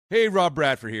Hey, Rob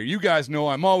Bradford here. You guys know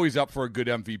I'm always up for a good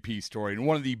MVP story, and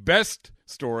one of the best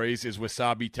stories is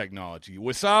Wasabi Technology.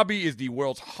 Wasabi is the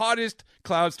world's hottest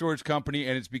cloud storage company,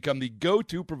 and it's become the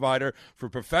go-to provider for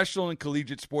professional and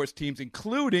collegiate sports teams,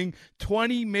 including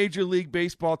 20 Major League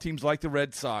Baseball teams like the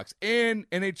Red Sox and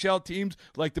NHL teams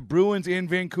like the Bruins and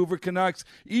Vancouver Canucks.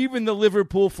 Even the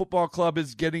Liverpool Football Club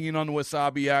is getting in on the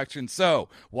Wasabi action. So,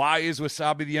 why is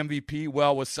Wasabi the MVP?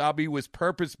 Well, Wasabi was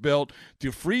purpose-built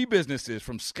to free businesses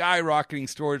from skyrocketing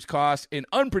storage costs and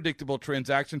unpredictable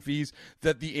transaction fees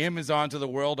that the Amazons of the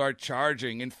world are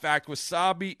charging. In fact,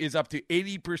 Wasabi is up to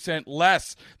 80%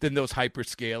 less than those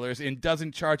hyperscalers and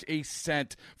doesn't charge a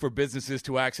cent for businesses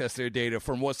to access their data.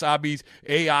 From Wasabi's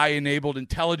AI-enabled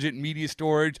intelligent media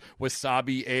storage,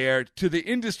 Wasabi Air, to the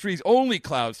industry's only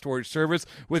cloud storage service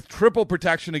with triple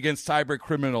protection against cyber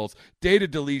criminals, data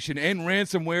deletion, and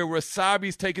ransomware,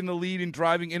 Wasabi's taken the lead in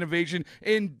driving innovation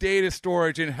in data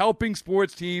storage and helping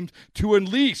sports teams to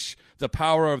unleash the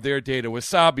power of their data.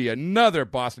 Wasabi, another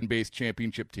Boston-based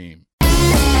championship team.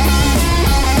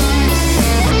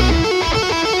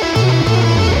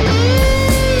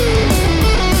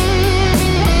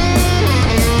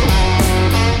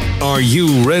 Are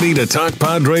you ready to talk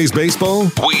Padres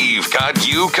baseball? We've got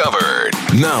you covered.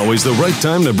 Now is the right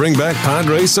time to bring back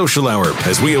Padres Social Hour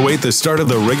as we await the start of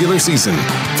the regular season.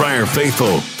 Friar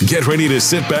Faithful, get ready to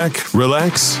sit back,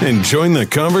 relax, and join the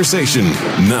conversation.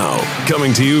 Now,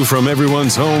 coming to you from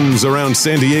everyone's homes around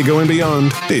San Diego and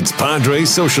beyond, it's Padres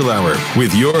Social Hour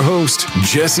with your host,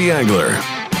 Jesse Agler.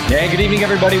 Yeah, good evening,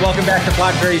 everybody. Welcome back to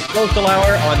Padres Social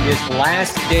Hour on this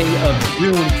last day of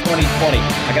June 2020.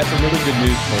 I got some really good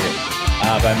news for you.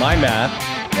 By my math,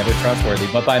 never trustworthy,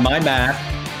 but by my math,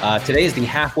 today is the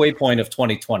halfway point of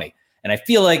 2020. And I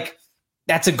feel like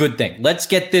that's a good thing. Let's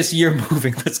get this year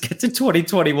moving. Let's get to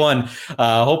 2021.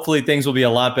 Hopefully things will be a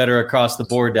lot better across the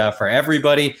board for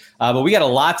everybody. But we got a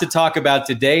lot to talk about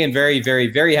today, and very, very,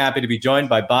 very happy to be joined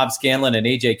by Bob Scanlon and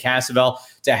AJ Cassavell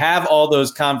to have all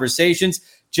those conversations.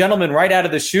 Gentlemen, right out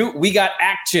of the chute, we got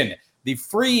action. The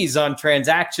freeze on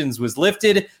transactions was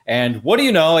lifted, and what do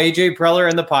you know, AJ Preller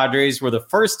and the Padres were the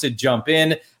first to jump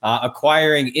in,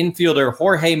 acquiring infielder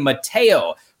Jorge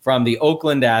Mateo from the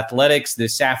Oakland Athletics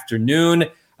this afternoon.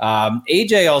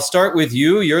 AJ, I'll start with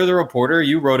you. You're the reporter.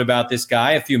 You wrote about this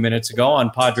guy a few minutes ago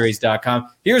on Padres.com.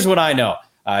 Here's what I know.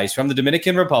 He's from the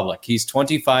Dominican Republic. He's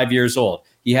 25 years old.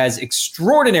 He has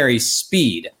extraordinary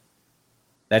speed.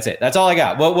 That's it. That's all I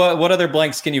got. What other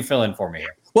blanks can you fill in for me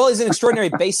here? Well, he's an extraordinary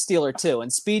base stealer, too.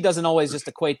 And speed doesn't always just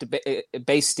equate to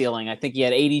base stealing. I think he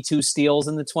had 82 steals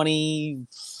in the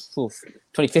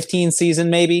 2015 season,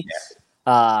 maybe.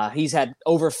 Yeah. He's had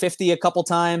over 50 a couple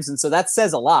times. And so that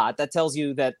says a lot. That tells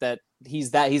you that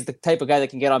he's the type of guy that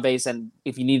can get on base. And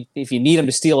if you need him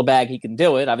to steal a bag, he can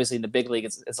do it. Obviously, in the big league,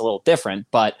 it's a little different.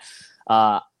 But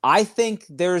I think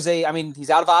he's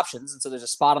out of options, and so there's a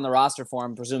spot on the roster for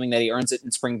him, presuming that he earns it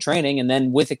in spring training. And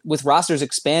then with rosters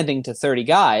expanding to 30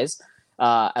 guys,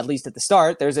 at least at the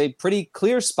start, there's a pretty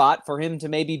clear spot for him to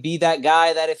maybe be that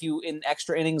guy that if you in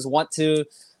extra innings want to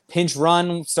pinch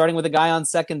run, starting with a guy on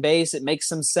second base, it makes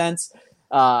some sense.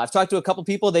 I've talked to a couple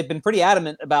people. They've been pretty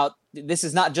adamant about this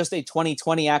is not just a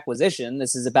 2020 acquisition.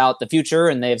 This is about the future,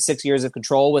 and they have 6 years of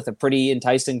control with a pretty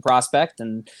enticing prospect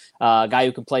and a guy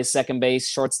who can play second base,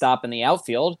 shortstop, in the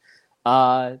outfield.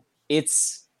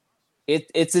 It's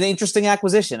an interesting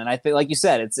acquisition, and I feel like you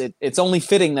said it's only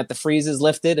fitting that the freeze is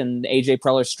lifted and AJ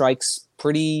Preller strikes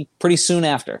pretty soon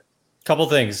after. Couple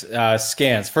things,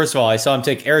 scans. First of all, I saw him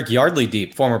take Eric Yardley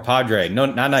deep, former Padre. No,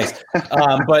 not nice.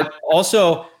 But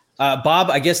also, Bob,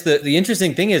 I guess the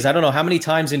interesting thing is, I don't know how many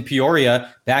times in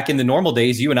Peoria back in the normal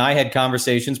days, you and I had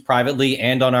conversations privately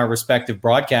and on our respective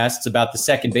broadcasts about the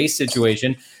second base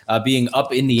situation being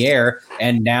up in the air,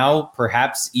 and now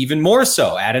perhaps even more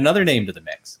so. Add another name to the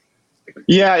mix.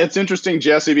 Yeah, it's interesting,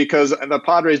 Jesse, because the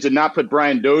Padres did not put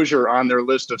Brian Dozier on their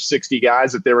list of 60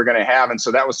 guys that they were going to have. And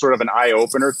so that was sort of an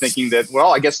eye-opener, thinking that,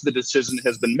 well, I guess the decision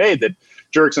has been made that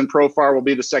Jurickson Profar will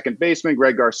be the second baseman.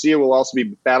 Greg Garcia will also be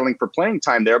battling for playing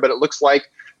time there. But it looks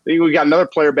like we got another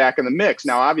player back in the mix.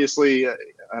 Now, obviously,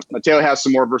 Mateo has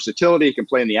some more versatility. He can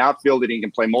play in the outfield, and he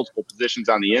can play multiple positions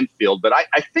on the infield. But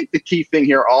I think the key thing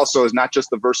here also is not just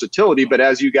the versatility, but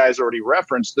as you guys already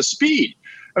referenced, the speed.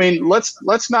 I mean,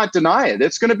 let's not deny it.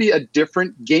 It's going to be a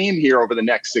different game here over the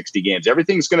next 60 games.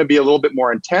 Everything's going to be a little bit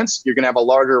more intense. You're going to have a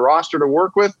larger roster to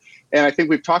work with. And I think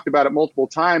we've talked about it multiple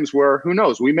times where, who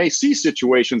knows, we may see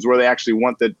situations where they actually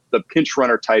want the pinch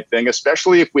runner type thing,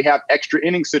 especially if we have extra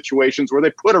inning situations where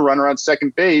they put a runner on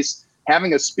second base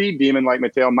having a speed demon like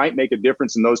Mateo might make a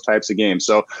difference in those types of games.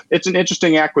 So it's an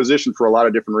interesting acquisition for a lot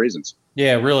of different reasons.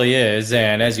 Yeah, it really is.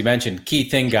 And as you mentioned, key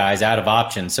thing, guys, out of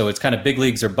options. So it's kind of big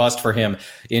leagues or bust for him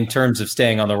in terms of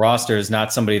staying on the roster. Is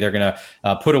not somebody they're going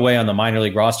to put away on the minor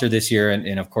league roster this year.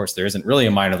 And of course, there isn't really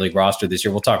a minor league roster this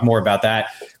year. We'll talk more about that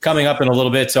coming up in a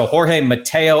little bit. So Jorge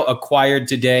Mateo acquired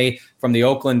today from the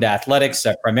Oakland Athletics,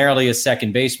 primarily a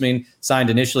second baseman, signed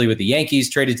initially with the Yankees,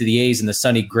 traded to the A's in the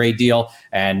Sonny Gray deal,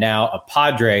 and now a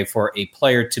Padre for a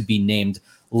player to be named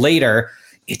later.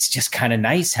 It's just kind of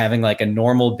nice having like a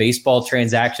normal baseball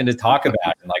transaction to talk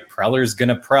about. And like Preller's going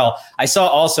to Prell. I saw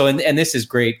also, and this is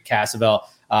great, Casavell,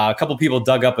 a couple people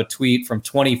dug up a tweet from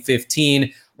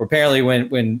 2015 where apparently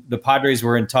when the Padres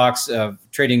were in talks of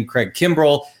trading Craig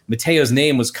Kimbrell, Mateo's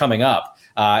name was coming up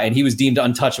and he was deemed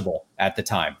untouchable at the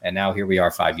time. And now here we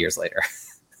are 5 years later.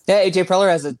 Yeah, AJ Preller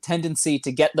has a tendency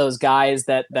to get those guys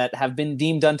that have been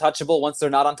deemed untouchable once they're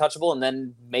not untouchable, and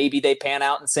then maybe they pan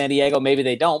out in San Diego, maybe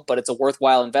they don't, but it's a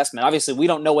worthwhile investment. Obviously, we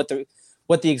don't know what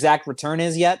the exact return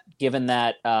is yet, given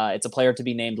that it's a player to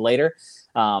be named later.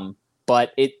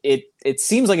 But it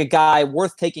seems like a guy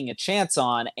worth taking a chance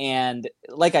on. And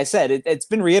like I said, it's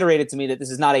been reiterated to me that this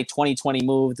is not a 2020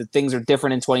 move, that things are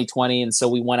different in 2020, and so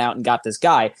we went out and got this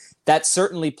guy. That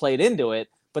certainly played into it.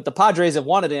 But the Padres have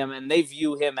wanted him, and they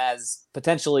view him as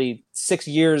potentially 6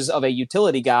 years of a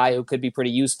utility guy who could be pretty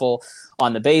useful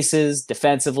on the bases,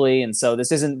 defensively. And so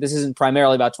this isn't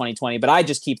primarily about 2020. But I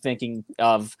just keep thinking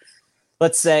of,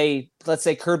 let's say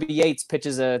Kirby Yates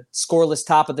pitches a scoreless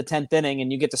top of the 10th inning,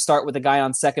 and you get to start with a guy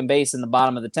on second base in the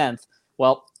bottom of the 10th.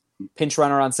 Well, pinch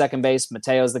runner on second base,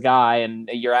 Mateo's the guy, and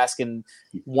you're asking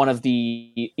one of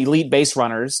the elite base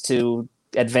runners to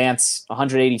advance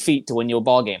 180 feet to win you a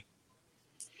ball game.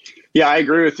 Yeah, I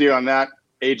agree with you on that,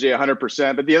 AJ,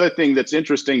 100%. But the other thing that's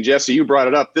interesting, Jesse, you brought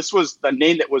it up. This was the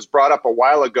name that was brought up a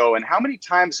while ago. And how many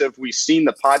times have we seen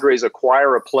the Padres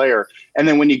acquire a player? And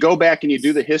then when you go back and you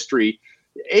do the history,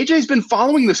 AJ's been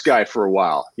following this guy for a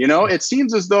while. You know, it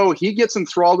seems as though he gets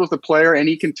enthralled with a player and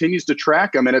he continues to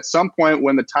track him. And at some point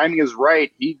when the timing is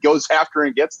right, he goes after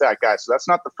and gets that guy. So that's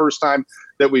not the first time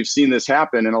that we've seen this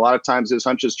happen. And a lot of times his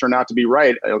hunches turn out to be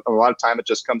right. A lot of time it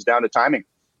just comes down to timing.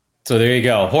 So there you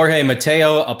go. Jorge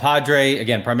Mateo, a Padre,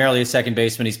 again, primarily a second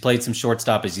baseman. He's played some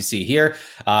shortstop, as you see here.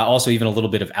 Also even a little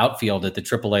bit of outfield at the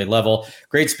AAA level.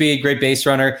 Great speed, great base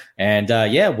runner. And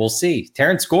we'll see.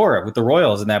 Terrence Gore with the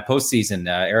Royals in that postseason.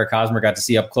 Eric Hosmer got to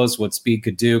see up close what speed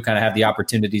could do, kind of have the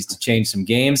opportunities to change some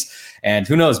games. And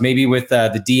who knows, maybe with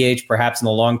the DH, perhaps in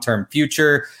the long-term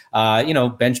future,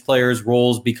 bench players'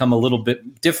 roles become a little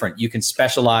bit different. You can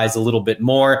specialize a little bit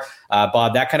more.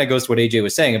 Bob, that kind of goes to what AJ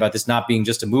was saying about this not being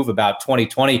just a move about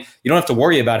 2020. You don't have to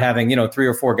worry about having, 3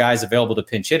 or 4 guys available to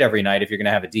pinch hit every night if you're going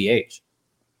to have a DH.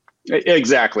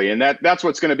 Exactly. And that's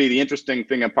what's going to be the interesting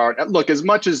thing about. Look, as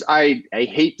much as I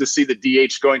hate to see the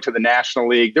DH going to the National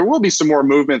League, there will be some more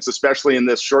movements, especially in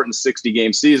this shortened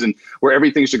 60-game season where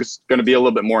everything's just going to be a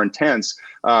little bit more intense,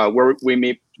 where we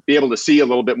may be able to see a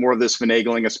little bit more of this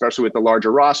finagling, especially with the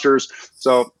larger rosters.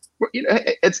 So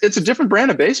it's a different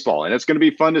brand of baseball, and it's going to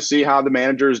be fun to see how the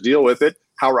managers deal with it,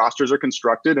 how rosters are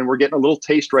constructed, and we're getting a little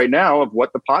taste right now of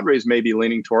what the Padres may be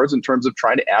leaning towards in terms of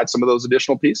trying to add some of those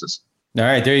additional pieces. All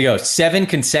right, there you go. 7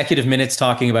 consecutive minutes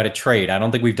talking about a trade. I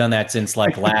don't think we've done that since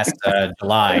last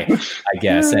July, I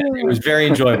guess. And it was very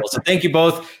enjoyable. So thank you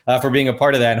both for being a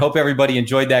part of that, and hope everybody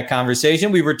enjoyed that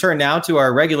conversation. We return now to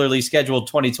our regularly scheduled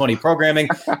 2020 programming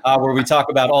where we talk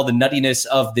about all the nuttiness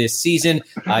of this season.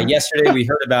 Yesterday, we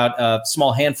heard about a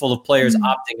small handful of players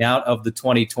opting out of the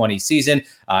 2020 season.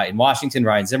 In Washington,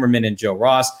 Ryan Zimmerman and Joe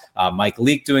Ross, Mike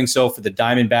Leake doing so for the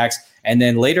Diamondbacks. And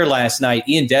then later last night,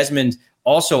 Ian Desmond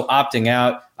also opting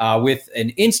out with an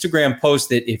Instagram post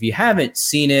that if you haven't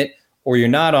seen it or you're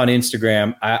not on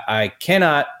Instagram, I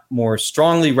cannot more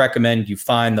strongly recommend you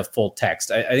find the full text.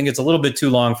 I think it's a little bit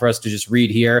too long for us to just read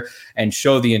here and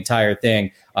show the entire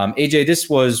thing. AJ, this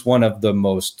was one of the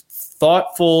most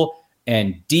thoughtful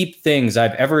and deep things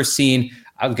I've ever seen.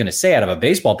 I was going to say out of a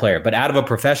baseball player, but out of a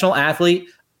professional athlete,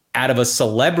 out of a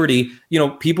celebrity,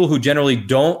 people who generally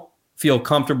don't feel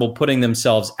comfortable putting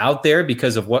themselves out there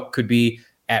because of what could be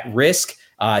at risk.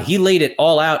 He laid it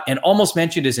all out and almost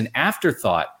mentioned as an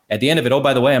afterthought at the end of it, oh,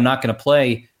 by the way, I'm not going to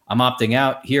play. I'm opting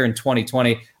out here in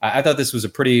 2020. I thought this was a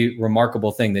pretty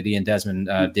remarkable thing that Ian Desmond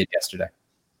did yesterday.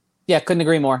 Yeah, couldn't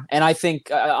agree more. And I think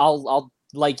I'll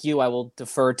like you, I will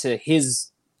defer to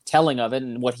his telling of it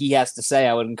and what he has to say.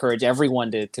 I would encourage everyone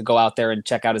to go out there and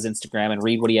check out his Instagram and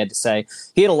read what he had to say.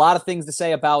 He had a lot of things to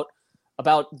say about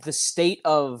the state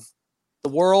of the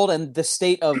world and the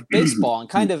state of baseball,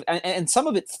 and and some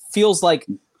of it feels like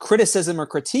criticism or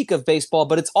critique of baseball,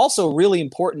 but it's also really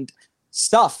important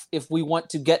stuff if we want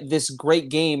to get this great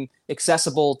game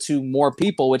accessible to more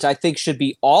people, which I think should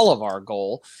be all of our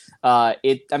goal.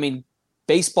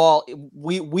 Baseball,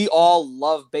 we all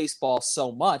love baseball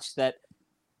so much that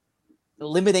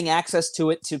limiting access to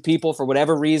it to people for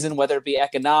whatever reason, whether it be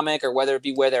economic or whether it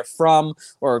be where they're from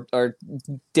or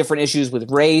different issues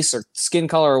with race or skin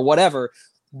color or whatever,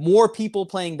 more people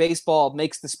playing baseball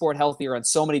makes the sport healthier on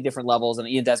so many different levels. And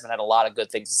Ian Desmond had a lot of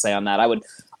good things to say on that.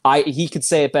 He could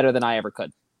say it better than I ever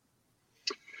could.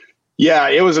 Yeah,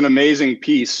 it was an amazing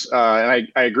piece. And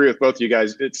I agree with both of you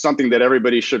guys. It's something that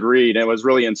everybody should read. And it was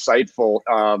really insightful.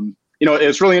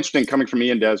 It's really interesting coming from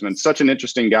Ian Desmond, such an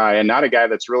interesting guy and not a guy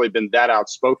that's really been that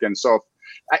outspoken. So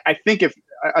I think if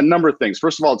a number of things,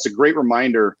 first of all, it's a great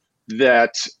reminder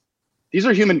that these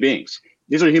are human beings.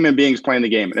 These are human beings playing the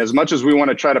game. And as much as we want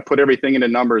to try to put everything into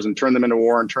numbers and turn them into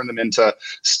war and turn them into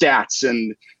stats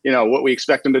and, what we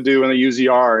expect them to do in the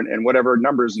UZR and whatever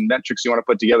numbers and metrics you want to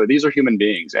put together, these are human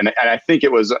beings. And I think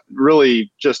it was really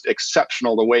just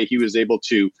exceptional the way he was able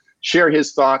to share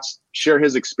his thoughts, share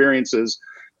his experiences.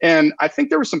 And I think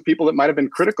there were some people that might have been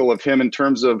critical of him in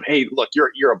terms of, hey, look,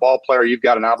 you're a ball player. You've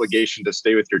got an obligation to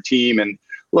stay with your team. And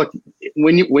look,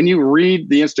 when you read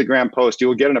the Instagram post, you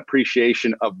will get an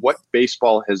appreciation of what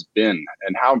baseball has been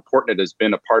and how important it has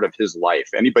been a part of his life.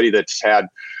 Anybody that's had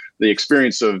the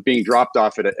experience of being dropped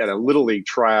off at a Little League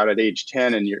tryout at age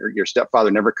 10 and your stepfather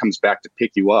never comes back to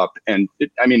pick you up. And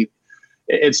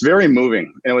it's very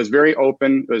moving. And it was very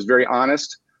open. It was very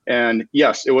honest. And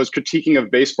yes, it was critiquing of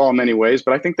baseball in many ways,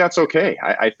 but I think that's okay.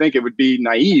 I think it would be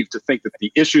naive to think that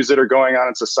the issues that are going on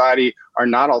in society are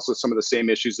not also some of the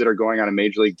same issues that are going on in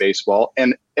Major League Baseball.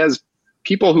 And as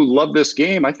people who love this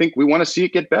game, I think we want to see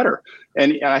it get better.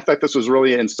 And I thought this was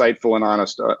really insightful and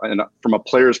honest and from a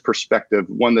player's perspective,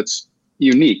 one that's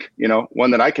unique,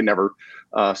 one that I can never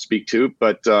speak to.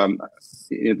 But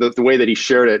the way that he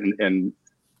shared it and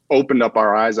opened up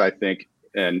our eyes, I think,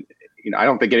 and I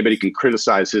don't think anybody can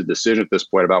criticize his decision at this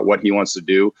point about what he wants to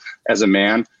do as a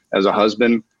man, as a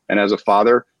husband, and as a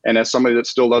father, and as somebody that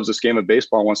still loves this game of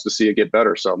baseball and wants to see it get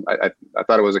better. So I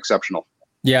thought it was exceptional.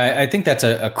 Yeah, I think that's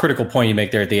a critical point you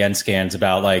make there at the end, Scans,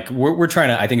 about we're trying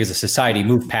to, I think as a society,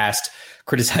 move past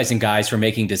criticizing guys for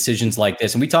making decisions like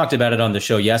this. And we talked about it on the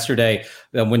show yesterday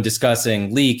when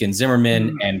discussing Leake and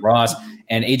Zimmerman and Ross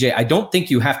and AJ. I don't think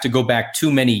you have to go back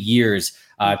too many years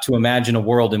to imagine a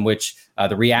world in which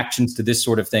the reactions to this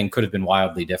sort of thing could have been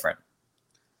wildly different.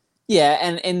 Yeah,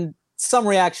 and some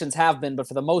reactions have been, but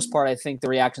for the most part, I think the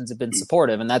reactions have been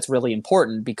supportive, and that's really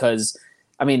important because,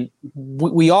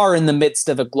 we are in the midst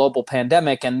of a global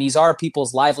pandemic, and these are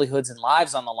people's livelihoods and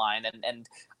lives on the line. And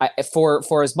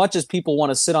for as much as people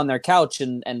want to sit on their couch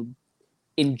and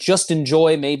just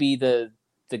enjoy maybe the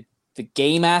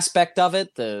game aspect of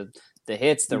it, the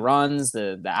hits, the runs,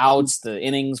 the outs, the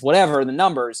innings, whatever, the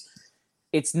numbers,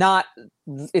 it's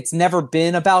never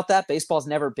been about that. Baseball's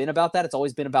never been about that. It's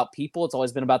always been about people. It's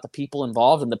always been about the people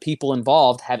involved, and the people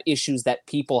involved have issues that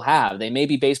people have. They may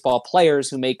be baseball players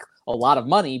who make a lot of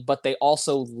money, but they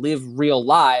also live real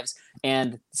lives.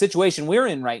 And the situation we're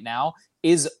in right now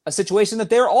is a situation that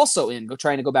they're also in,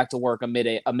 trying to go back to work amid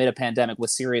a pandemic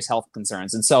with serious health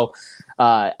concerns. And so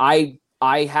I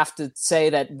have to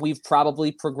say that we've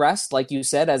probably progressed, like you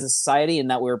said, as a society, and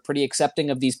that we're pretty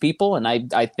accepting of these people. And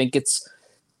I think it's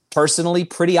personally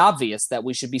pretty obvious that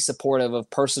we should be supportive of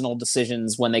personal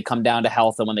decisions when they come down to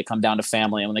health and when they come down to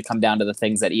family and when they come down to the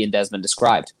things that Ian Desmond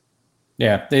described.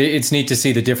 Yeah, it's neat to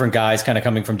see the different guys kind of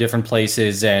coming from different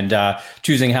places and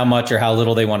choosing how much or how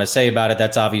little they want to say about it.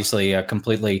 That's obviously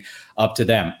completely up to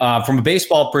them. From a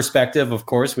baseball perspective, of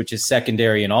course, which is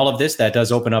secondary in all of this, that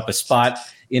does open up a spot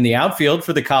in the outfield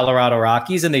for the Colorado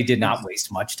Rockies, and they did not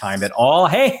waste much time at all.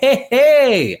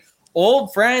 Hey,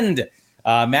 old friend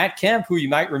Matt Kemp, who you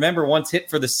might remember once hit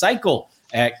for the cycle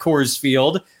at Coors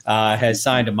Field, has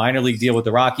signed a minor league deal with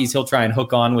the Rockies. He'll try and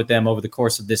hook on with them over the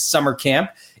course of this summer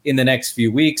camp in the next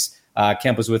few weeks.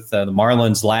 Kemp was with the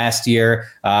Marlins last year,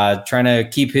 trying to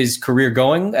keep his career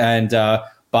going. And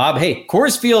Bob, hey,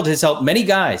 Coors Field has helped many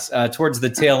guys towards the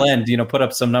tail end, put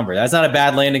up some number. That's not a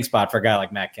bad landing spot for a guy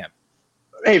like Matt Kemp.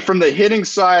 Hey, from the hitting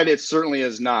side, it certainly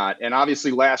is not. And obviously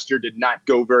last year did not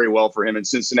go very well for him in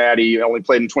Cincinnati. He only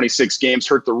played in 26 games,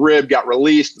 hurt the rib, got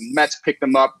released. The Mets picked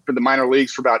him up for the minor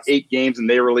leagues for about 8 games, and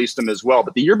they released him as well.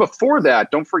 But the year before that,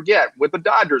 don't forget, with the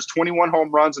Dodgers, 21 home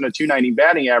runs and a .290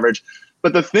 batting average.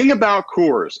 But the thing about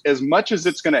Coors, as much as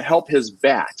it's going to help his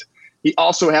bat, he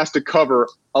also has to cover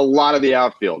a lot of the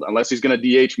outfield, unless he's going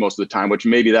to DH most of the time, which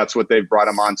maybe that's what they've brought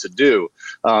him on to do.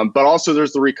 But also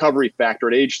there's the recovery factor.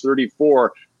 At age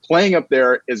 34, playing up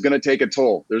there is going to take a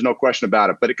toll. There's no question about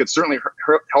it, but it could certainly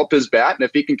help his bat. And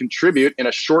if he can contribute in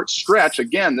a short stretch,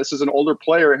 again, this is an older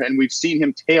player and we've seen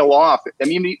him tail off. I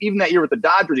mean, even that year with the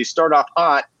Dodgers, he started off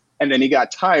hot and then he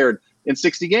got tired. In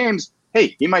 60 games,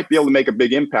 hey, he might be able to make a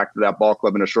big impact for that ball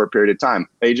club in a short period of time.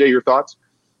 AJ, your thoughts?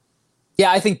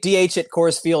 Yeah, I think DH at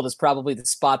Coors Field is probably the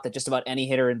spot that just about any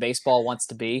hitter in baseball wants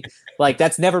to be. Like,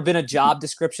 that's never been a job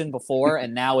description before,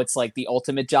 and now it's like the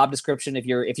ultimate job description if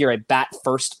you're a bat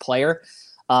first player.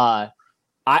 I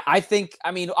think,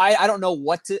 I mean, I don't know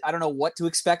what to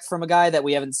expect from a guy that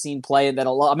we haven't seen play. A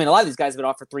lot of these guys have been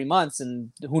off for 3 months,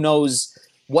 and who knows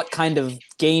what kind of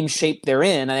game shape they're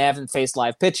in. And they haven't faced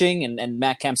live pitching, and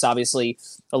Matt Kemp's obviously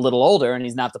a little older, and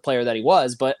he's not the player that he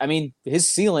was. But, I mean, his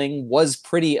ceiling was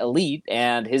pretty elite,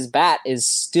 and his bat is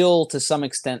still, to some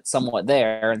extent, somewhat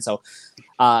there. And so,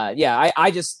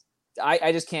 I just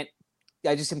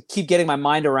keep getting my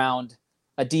mind around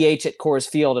a DH at Coors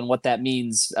Field and what that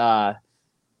means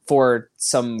for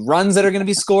some runs that are going to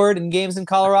be scored in games in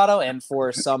Colorado, and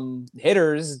for some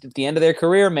hitters at the end of their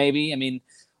career, maybe. I mean,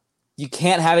 you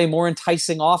can't have a more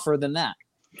enticing offer than that.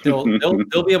 They'll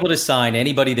be able to sign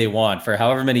anybody they want for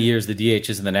however many years the DH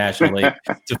is in the National League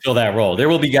to fill that role. There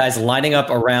will be guys lining up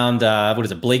around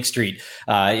Blake Street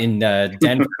in Denver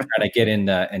trying to get in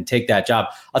and take that job.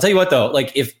 I'll tell you what, though,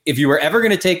 like if you were ever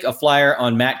going to take a flyer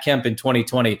on Matt Kemp in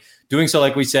 2020, doing so,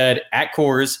 like we said, at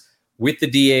Coors with the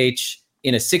DH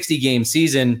in a 60-game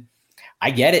season, I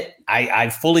get it. I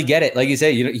fully get it. Like you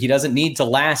say, he doesn't need to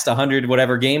last 100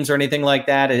 whatever games or anything like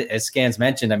that, as Scans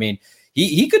mentioned. I mean,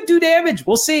 he could do damage.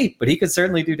 We'll see, but he could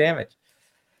certainly do damage.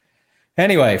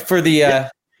 Anyway, for the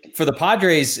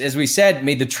Padres, as we said,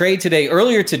 made the trade today.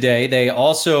 Earlier today, they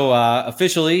also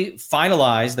officially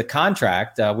finalized the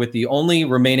contract with the only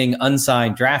remaining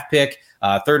unsigned draft pick,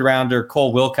 third rounder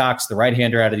Cole Wilcox, the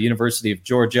right-hander out of the University of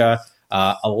Georgia.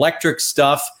 Electric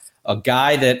stuff. A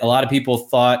guy that a lot of people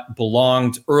thought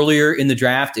belonged earlier in the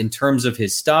draft in terms of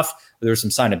his stuff. There were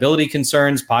some signability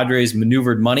concerns. Padres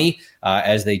maneuvered money,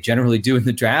 as they generally do in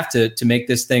the draft, to make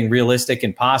this thing realistic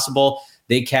and possible.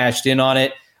 They cashed in on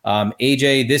it.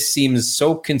 AJ, this seems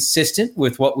so consistent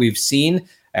with what we've seen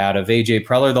out of AJ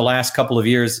Preller the last couple of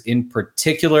years in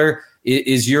particular.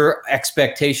 Is your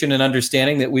expectation and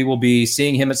understanding that we will be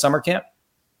seeing him at summer camp?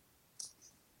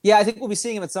 Yeah, I think we'll be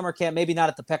seeing him at summer camp, maybe not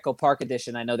at the Petco Park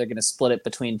edition. I know they're going to split it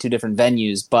between two different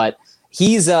venues, but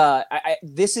he's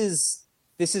this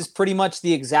is pretty much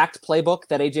the exact playbook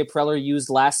that AJ Preller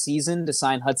used last season to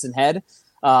sign Hudson Head.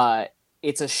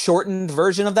 It's a shortened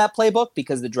version of that playbook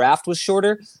because the draft was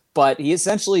shorter, but he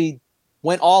essentially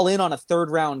went all in on a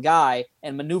third-round guy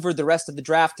and maneuvered the rest of the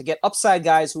draft to get upside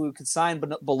guys who could sign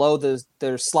below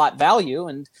their slot value,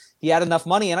 and he had enough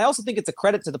money. And I also think it's a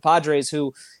credit to the Padres,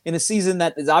 who, in a season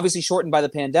that is obviously shortened by the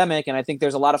pandemic, and I think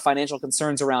there's a lot of financial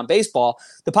concerns around baseball,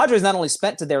 the Padres not only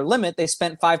spent to their limit, they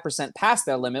spent 5% past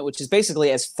their limit, which is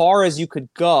basically as far as you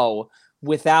could go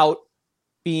without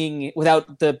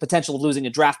the potential of losing a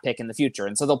draft pick in the future.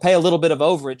 And so they'll pay a little bit of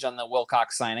overage on the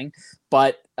Wilcox signing,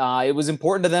 but it was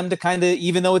important to them to kind of,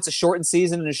 even though it's a shortened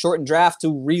season and a shortened draft,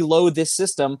 to reload this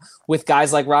system with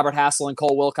guys like Robert Hassel and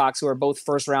Cole Wilcox, who are both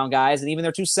first-round guys, and even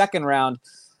their two second-round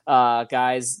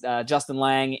guys, Justin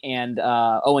Lang and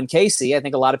Owen Casey. I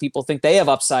think a lot of people think they have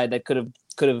upside that could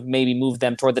have maybe moved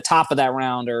them toward the top of that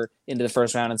round or into the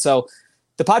first round. And so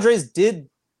the Padres did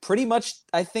pretty much,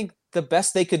 I think, the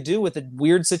best they could do with a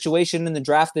weird situation in the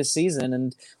draft this season.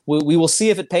 And we will see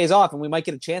if it pays off, and we might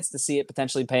get a chance to see it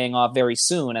potentially paying off very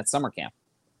soon at summer camp.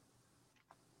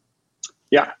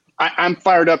 Yeah, I'm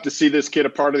fired up to see this kid a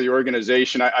part of the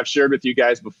organization. I've shared with you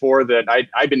guys before that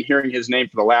I've been hearing his name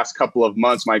for the last couple of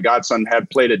months. My godson had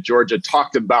played at Georgia,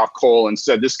 talked about Cole and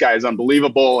said, this guy is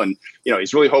unbelievable. And,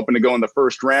 he's really hoping to go in the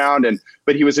first round.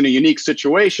 But he was in a unique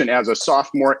situation as a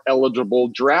sophomore eligible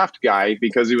draft guy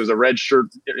because he was a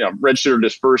redshirted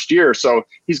his first year. So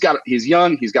he's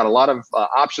young. He's got a lot of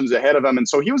options ahead of him. And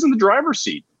so he was in the driver's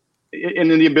seat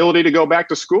and in the ability to go back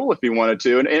to school if he wanted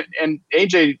to. And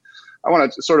AJ, I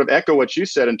want to sort of echo what you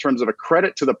said in terms of a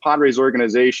credit to the Padres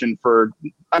organization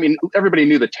everybody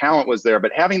knew the talent was there,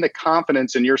 but having the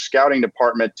confidence in your scouting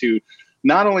department to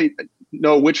not only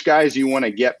know which guys you want to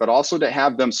get, but also to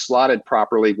have them slotted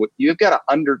properly. You've got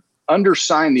to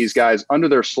undersign these guys under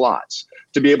their slots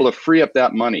to be able to free up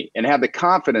that money and have the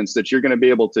confidence that you're going to be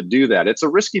able to do that. It's a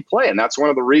risky play, and that's one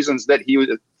of the reasons that he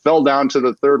fell down to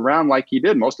the third round like he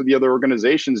did. Most of the other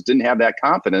organizations didn't have that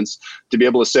confidence to be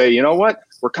able to say, you know what,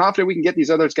 we're confident we can get these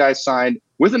other guys signed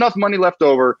with enough money left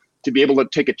over to be able to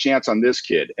take a chance on this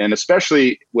kid. And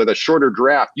especially with a shorter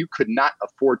draft, you could not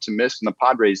afford to miss, and the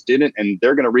Padres didn't, and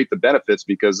they're going to reap the benefits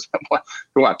because,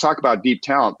 talk about deep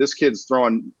talent. This kid's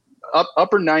throwing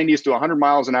upper 90s to 100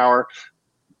 miles an hour,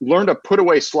 learned a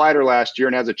put-away slider last year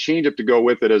and has a changeup to go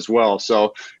with it as well.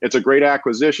 So it's a great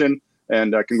acquisition,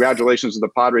 and congratulations to the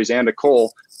Padres and to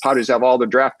Cole. Padres have all the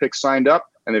draft picks signed up,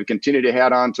 and they've continued to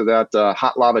add on to that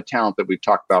hot lava talent that we've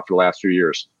talked about for the last few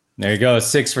years. There you go.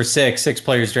 6 for 6, 6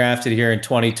 players drafted here in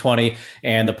 2020,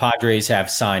 and the Padres have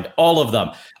signed all of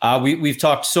them. We've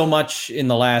talked so much in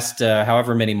the last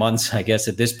however many months, I guess,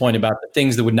 at this point about the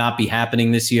things that would not be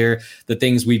happening this year, the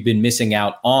things we've been missing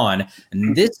out on.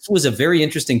 And this was a very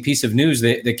interesting piece of news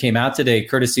that came out today,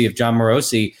 courtesy of John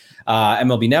Morosi,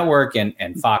 MLB Network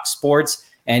and Fox Sports.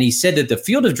 And he said that the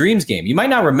Field of Dreams game, you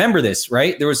might not remember this,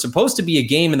 right? There was supposed to be a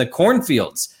game in the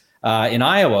cornfields in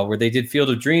Iowa where they did Field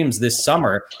of Dreams this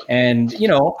summer. And,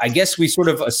 I guess we sort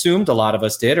of assumed, a lot of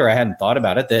us did, or I hadn't thought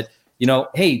about it, that,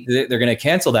 hey, they're going to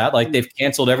cancel that like they've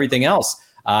canceled everything else.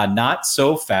 Not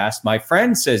so fast, my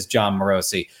friend, says John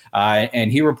Morosi.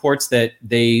 And he reports that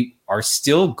they are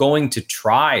still going to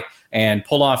try and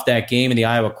pull off that game in the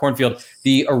Iowa cornfield.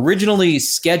 The originally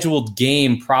scheduled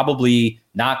game probably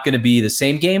not going to be the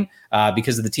same game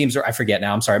because of the teams I forget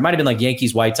now. I'm sorry. It might have been like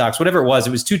Yankees, White Sox, whatever it was. It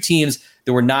was two teams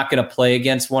that were not going to play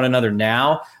against one another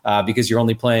now because you're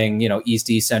only playing, East,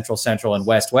 East, Central, Central, and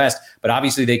West, West. But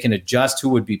obviously they can adjust who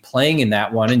would be playing in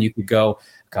that one. And you could go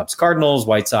Cubs, Cardinals,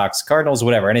 White Sox, Cardinals,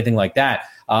 whatever, anything like that.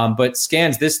 But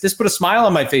Scans, this put a smile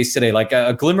on my face today, like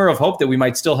a glimmer of hope that we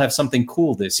might still have something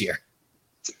cool this year.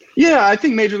 Yeah, I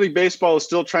think Major League Baseball is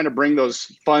still trying to bring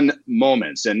those fun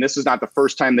moments. And this is not the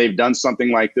first time they've done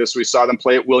something like this. We saw them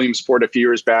play at Williamsport a few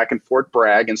years back and Fort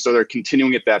Bragg. And so they're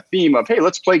continuing at that theme of, hey,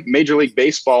 let's play Major League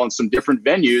Baseball in some different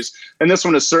venues. And this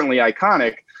one is certainly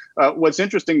iconic. What's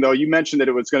interesting, though, you mentioned that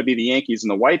it was going to be the Yankees and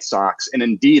the White Sox. And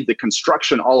indeed, the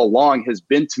construction all along has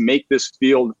been to make this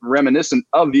field reminiscent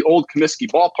of the old Comiskey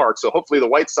Ballpark. So hopefully the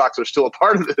White Sox are still a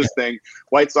part of this thing.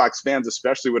 White Sox fans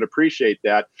especially would appreciate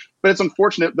that. But it's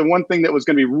unfortunate. The one thing that was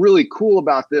going to be really cool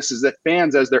about this is that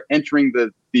fans, as they're entering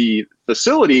the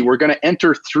facility, were going to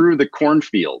enter through the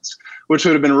cornfields, which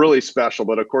would have been really special.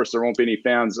 But of course, there won't be any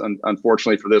fans,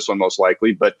 unfortunately, for this one, most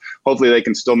likely. But hopefully they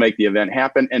can still make the event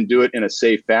happen and do it in a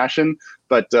safe fashion.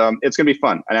 But it's going to be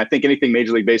fun. And I think anything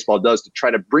Major League Baseball does to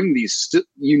try to bring these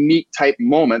unique type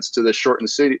moments to the shortened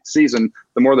season,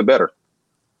 the more the better.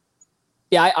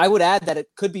 Yeah, I would add that it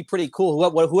could be pretty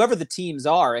cool. Whoever the teams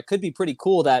are, it could be pretty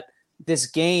cool that this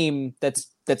game that's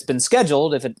been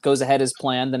scheduled, if it goes ahead as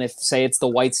planned, then if say it's the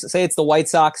White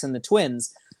Sox and the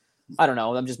Twins, I don't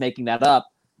know, I'm just making that up.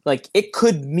 Like, it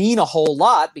could mean a whole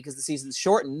lot because the season's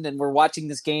shortened and we're watching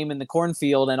this game in the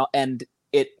cornfield and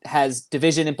it has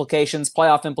division implications,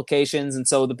 playoff implications. And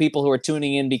so the people who are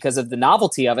tuning in because of the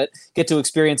novelty of it get to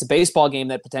experience a baseball game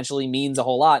that potentially means a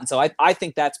whole lot. And so I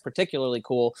think that's particularly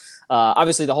cool.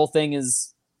 Obviously the whole thing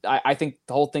is, I think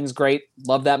the whole thing's great.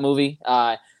 Love that movie.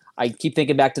 I keep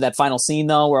thinking back to that final scene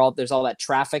though, where there's all that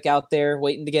traffic out there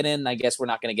waiting to get in. I guess we're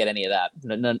not going to get any of that.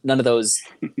 None of those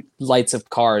lights of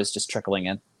cars just trickling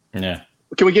in. Yeah.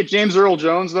 Can we get James Earl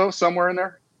Jones though, somewhere in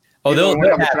there? Oh, they'll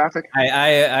have the traffic.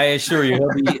 I assure you, he'll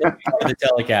be the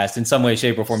telecast in some way,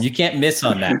 shape, or form. You can't miss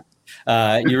on that.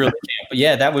 You really can't. But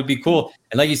yeah, that would be cool.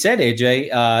 And like you said, AJ,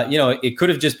 it could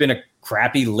have just been a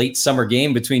crappy late summer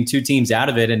game between two teams out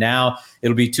of it, and now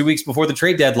it'll be 2 weeks before the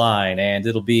trade deadline, and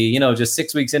it'll be just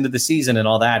 6 weeks into the season and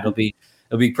all that. It'll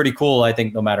be pretty cool, I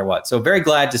think, no matter what. So very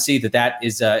glad to see that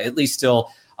is at least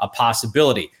still a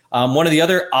possibility. One of the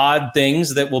other odd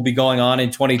things that will be going on in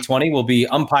 2020 will be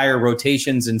umpire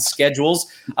rotations and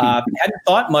schedules. Hadn't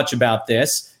thought much about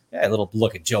this. A little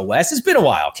look at Joe West. It's been a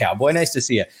while, Cowboy. Nice to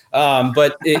see you.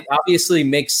 But it obviously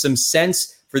makes some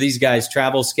sense for these guys'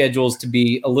 travel schedules to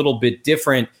be a little bit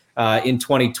different in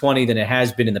 2020 than it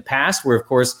has been in the past, where, of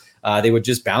course, they would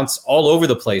just bounce all over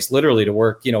the place, literally, to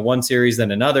work, one series,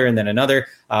 then another, and then another.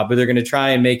 But they're going to try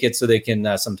and make it so they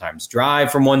can sometimes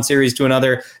drive from one series to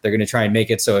another. They're going to try and make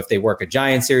it so if they work a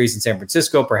Giant series in San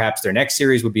Francisco, perhaps their next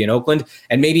series would be in Oakland.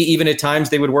 And maybe even at times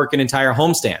they would work an entire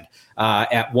homestand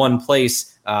at one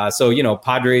place. So,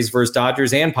 Padres versus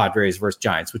Dodgers and Padres versus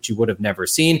Giants, which you would have never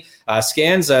seen.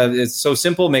 Scans, it's so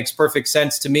simple, makes perfect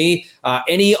sense to me.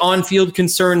 Any on-field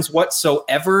concerns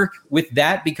whatsoever with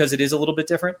that because it is a little bit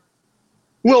different?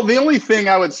 Well, the only thing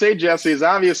I would say, Jesse, is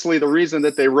obviously the reason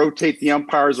that they rotate the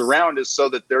umpires around is so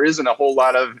that there isn't a whole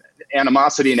lot of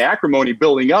animosity and acrimony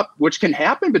building up, which can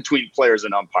happen between players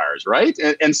and umpires, right?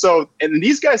 And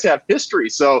these guys have history.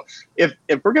 So if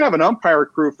we're going to have an umpire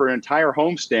crew for an entire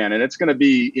homestand and it's going to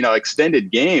be,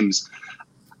 extended games,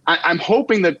 I'm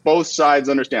hoping that both sides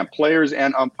understand, players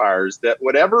and umpires, that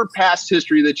whatever past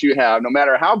history that you have, no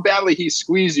matter how badly he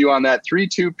squeezed you on that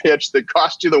 3-2 pitch that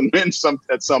cost you the win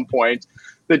at some point,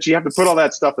 that you have to put all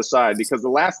that stuff aside, because the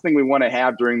last thing we want to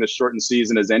have during this shortened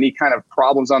season is any kind of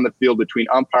problems on the field between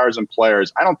umpires and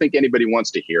players. I don't think anybody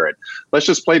wants to hear it. Let's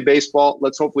just play baseball.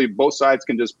 Let's hopefully both sides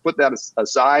can just put that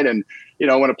aside. And,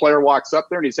 when a player walks up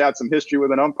there and he's had some history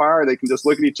with an umpire, they can just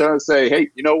look at each other and say, hey,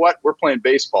 you know what? We're playing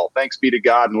baseball. Thanks be to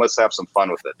God, and let's have some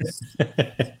fun with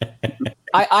it.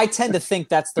 I tend to think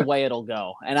that's the way it'll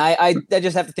go. And I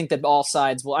just have to think that all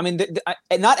sides will. I mean,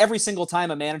 not every single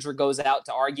time a manager goes out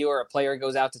to argue or a player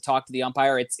goes out to talk to the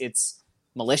umpire, it's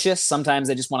malicious. Sometimes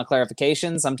they just want a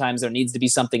clarification. Sometimes there needs to be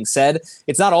something said.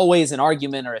 It's not always an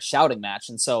argument or a shouting match.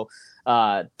 And so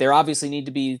there obviously need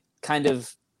to be kind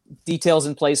of details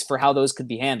in place for how those could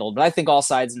be handled. But I think all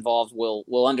sides involved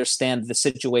will understand the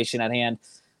situation at hand.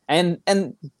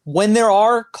 And when there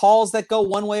are calls that go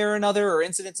one way or another, or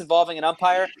incidents involving an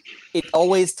umpire, it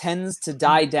always tends to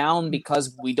die down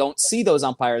because we don't see those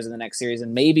umpires in the next series.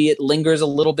 And maybe it lingers a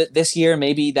little bit this year.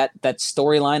 Maybe that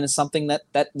storyline is something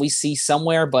that we see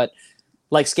somewhere. But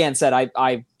like Scan said,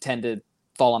 I tend to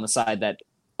fall on the side that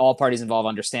all parties involved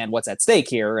understand what's at stake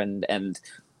here, and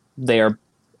they are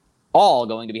all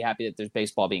going to be happy that there's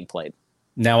baseball being played.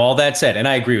 Now, all that said, and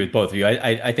I agree with both of you,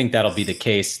 I think that'll be the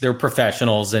case. They're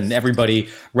professionals and everybody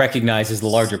recognizes the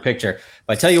larger picture.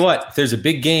 But I tell you what, if there's a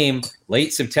big game,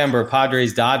 late September,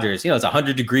 Padres-Dodgers, it's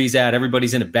 100 degrees out,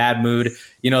 everybody's in a bad mood.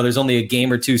 There's only a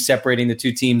game or two separating the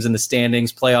two teams in the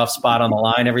standings, playoff spot on the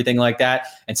line, everything like that.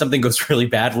 And something goes really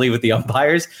badly with the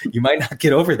umpires, you might not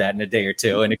get over that in a day or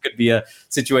two. And it could be a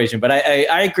situation. But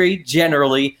I agree,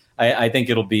 generally, I think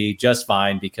it'll be just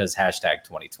fine because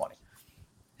 #2020.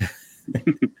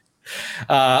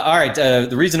 All right.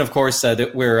 The reason, of course,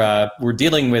 that we're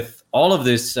dealing with all of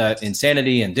this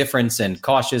insanity and difference and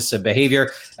cautious behavior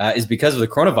is because of the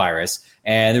coronavirus.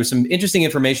 And there was some interesting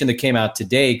information that came out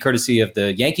today, courtesy of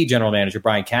the Yankee general manager,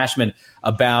 Brian Cashman,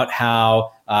 about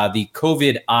how the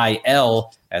COVID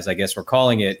IL, as I guess we're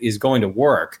calling it, is going to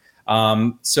work.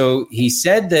 So he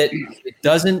said that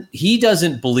he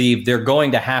doesn't believe they're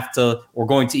going to have to or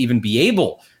going to even be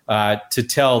able to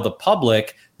tell the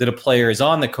public that a player is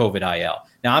on the COVID IL.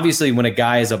 Now, obviously, when a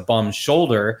guy has a bum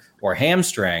shoulder or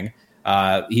hamstring,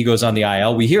 he goes on the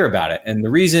IL, we hear about it. And the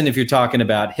reason, if you're talking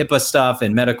about HIPAA stuff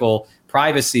and medical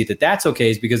privacy, that's okay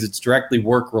is because it's directly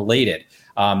work-related.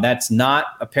 That's not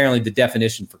apparently the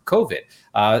definition for COVID.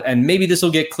 And maybe this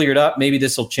will get cleared up. Maybe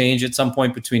this will change at some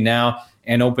point between now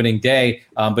and opening day.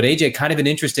 But AJ, kind of an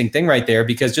interesting thing right there,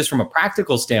 because just from a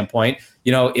practical standpoint,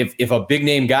 if a big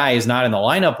name guy is not in the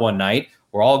lineup one night,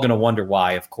 we're all going to wonder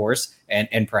why, of course.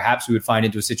 And perhaps we would find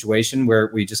into a situation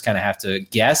where we just kind of have to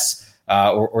guess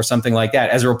or something like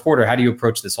that. As a reporter, how do you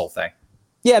approach this whole thing?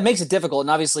 Yeah, it makes it difficult. And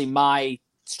obviously my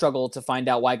struggle to find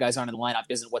out why guys aren't in the lineup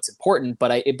isn't what's important,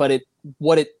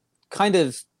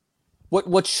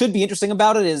 what should be interesting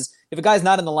about it is if a guy's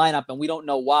not in the lineup and we don't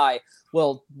know why,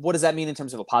 well, what does that mean in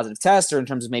terms of a positive test or in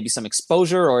terms of maybe some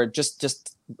exposure, or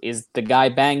just is the guy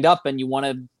banged up and you want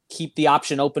to keep the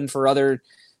option open for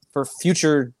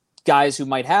future guys who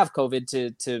might have COVID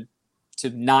to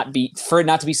not be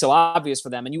so obvious for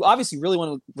them. And you obviously really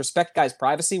want to respect guys'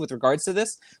 privacy with regards to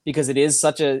this, because it is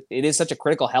such a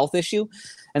critical health issue.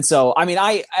 And so, I mean,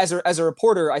 as a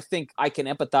reporter, I think I can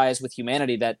empathize with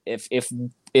humanity that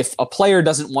if a player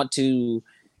doesn't want to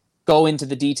go into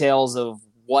the details of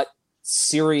what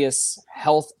serious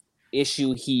health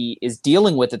issue he is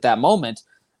dealing with at that moment,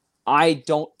 I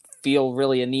don't feel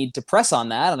really a need to press on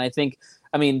that. And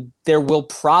I mean, there will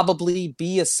probably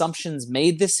be assumptions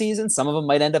made this season. Some of them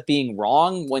might end up being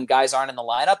wrong when guys aren't in the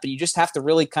lineup, and you just have to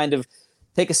really kind of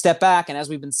take a step back. And as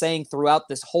we've been saying throughout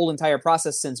this whole entire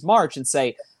process since March, and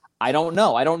say, I don't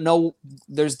know.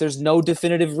 There's no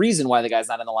definitive reason why the guy's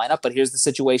not in the lineup, but here's the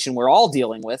situation we're all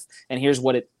dealing with, and here's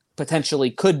what it potentially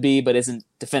could be, but isn't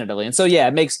definitively. And so, yeah,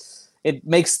 it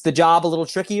makes the job a little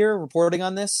trickier reporting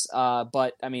on this.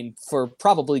 But I mean, for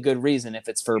probably good reason if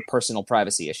it's for personal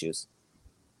privacy issues.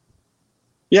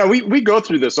 Yeah, we go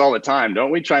through this all the time, don't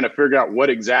we? Trying to figure out what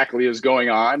exactly is going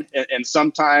on. And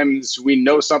sometimes we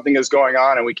know something is going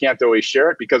on and we can't always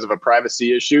share it because of a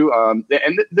privacy issue. And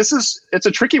it's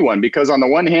a tricky one because on the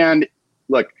one hand,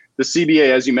 look, the CBA,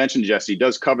 as you mentioned, Jesse,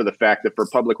 does cover the fact that for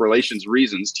public relations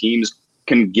reasons, teams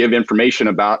can give information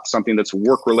about something that's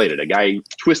work related. A guy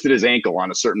twisted his ankle on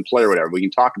a certain player or whatever. We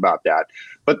can talk about that.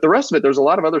 But the rest of it, there's a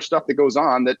lot of other stuff that goes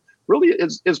on that really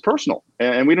is personal,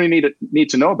 and we don't need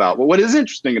to know about. But what is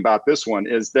interesting about this one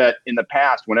is that in the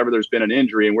past, whenever there's been an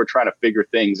injury and we're trying to figure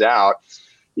things out,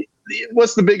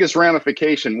 what's the biggest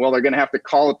ramification? Well, they're going to have to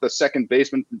call up the second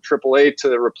baseman from AAA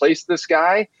to replace this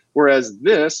guy, whereas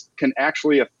this can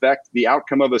actually affect the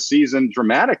outcome of a season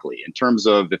dramatically in terms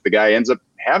of if the guy ends up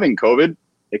having COVID,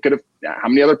 it could have, how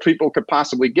many other people could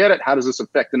possibly get it? How does this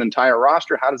affect an entire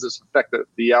roster? How does this affect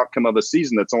the outcome of a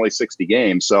season that's only 60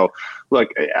 games? So, look,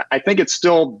 I think it's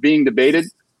still being debated.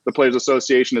 The Players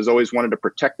Association has always wanted to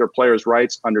protect their players'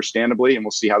 rights, understandably, and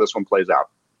we'll see how this one plays out.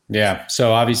 Yeah.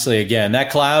 So obviously, again, that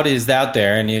cloud is out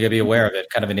there and you got to be aware of it.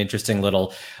 Kind of an interesting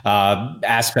little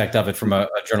aspect of it from a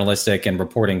journalistic and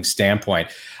reporting standpoint.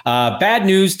 Bad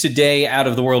news today out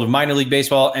of the world of minor league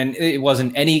baseball. And it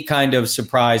wasn't any kind of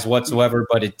surprise whatsoever,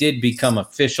 but it did become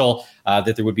official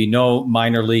that there would be no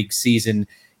minor league season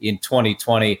in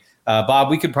 2020. Bob,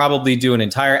 we could probably do an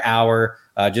entire hour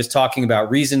just talking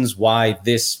about reasons why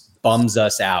this bums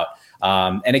us out.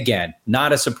 And again,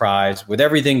 not a surprise with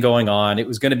everything going on. It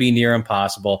was going to be near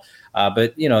impossible.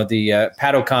 But, you know,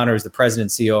 Pat O'Connor is the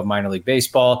president and CEO of minor league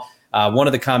baseball. One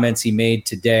of the comments he made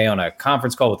today on a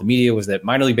conference call with the media was that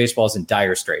minor league baseball is in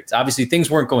dire straits. Obviously,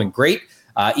 things weren't going great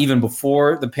even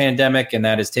before the pandemic, and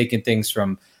that has taken things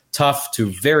from tough to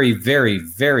very, very,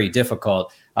 very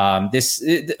difficult.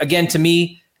 Again, to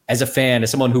me, as a fan,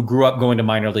 as someone who grew up going to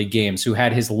minor league games, who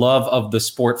had his love of the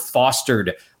sport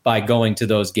fostered by going to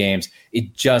those games,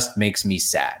 it just makes me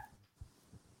sad.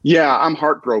 Yeah, I'm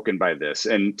heartbroken by this.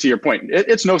 And to your point,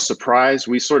 it's no surprise.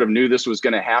 We sort of knew this was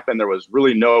going to happen. There was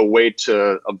really no way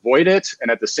to avoid it. And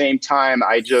at the same time,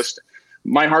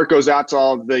 my heart goes out to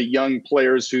all the young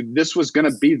players who this was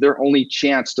going to be their only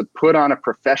chance to put on a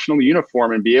professional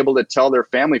uniform and be able to tell their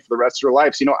family for the rest of their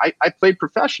lives. You know, I played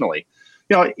professionally.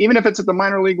 You know, even if it's at the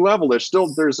minor league level,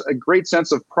 there's a great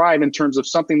sense of pride in terms of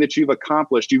something that you've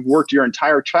accomplished. You've worked your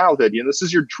entire childhood. You know, this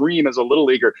is your dream as a little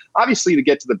leaguer. Obviously, to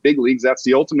get to the big leagues, that's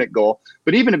the ultimate goal.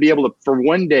 But even to be able to, for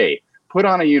one day, put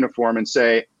on a uniform and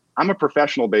say, I'm a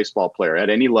professional baseball player at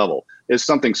any level is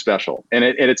something special. And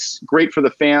it's great for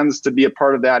the fans to be a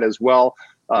part of that as well.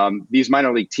 These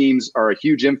minor league teams are a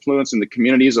huge influence in the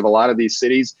communities of a lot of these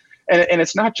cities. And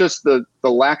it's not just the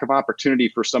lack of opportunity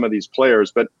for some of these players,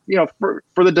 but, you know,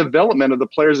 for the development of the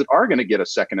players that are going to get a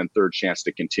second and third chance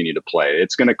to continue to play.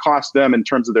 It's going to cost them in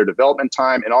terms of their development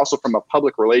time. And also from a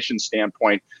public relations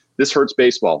standpoint, this hurts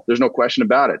baseball. There's no question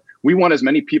about it. We want as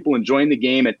many people enjoying the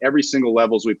game at every single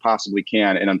level as we possibly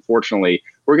can. And unfortunately,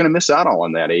 we're going to miss out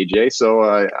on that, AJ. So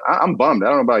I'm bummed. I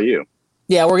don't know about you.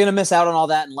 Yeah, we're going to miss out on all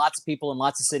that, and lots of people in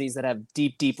lots of cities that have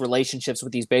deep, deep relationships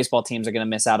with these baseball teams are going to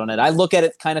miss out on it. I look at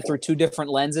it kind of through two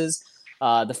different lenses.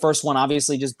 The first one,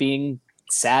 obviously, just being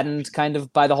saddened kind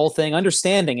of by the whole thing,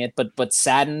 understanding it, but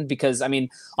saddened because, I mean,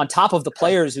 on top of the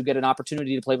players who get an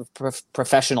opportunity to play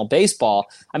professional baseball,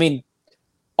 I mean,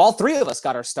 all three of us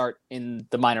got our start in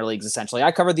the minor leagues, essentially.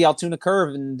 I covered the Altoona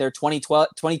Curve in their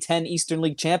 2010 Eastern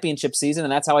League Championship season,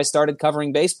 and that's how I started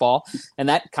covering baseball, and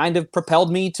that kind of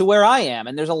propelled me to where I am.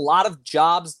 And there's a lot of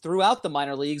jobs throughout the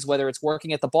minor leagues, whether it's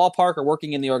working at the ballpark or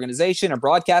working in the organization or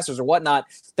broadcasters or whatnot,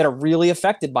 that are really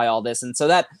affected by all this. And so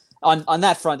that on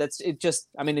that front, it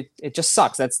just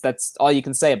sucks. That's all you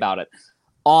can say about it.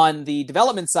 On the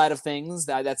development side of things,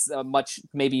 that's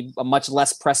maybe a much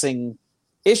less pressing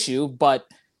issue, but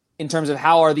in terms of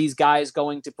how are these guys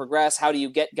going to progress? How do you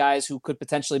get guys who could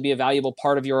potentially be a valuable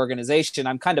part of your organization?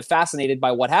 I'm kind of fascinated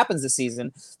by what happens this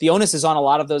season. The onus is on a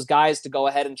lot of those guys to go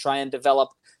ahead and try and develop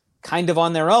kind of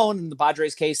on their own. In the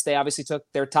Padres case, they obviously took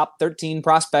their top 13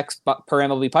 prospects per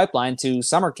MLB Pipeline to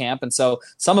summer camp. And so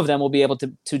some of them will be able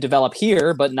to develop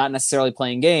here, but not necessarily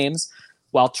playing games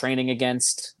while training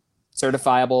against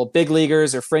certifiable big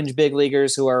leaguers or fringe big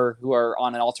leaguers who are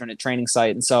on an alternate training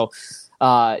site. And so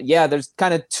there's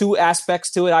kind of two aspects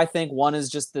to it. I think one is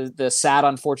just the sad,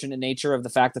 unfortunate nature of the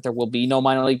fact that there will be no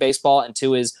minor league baseball. And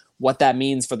two is what that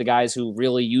means for the guys who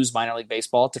really use minor league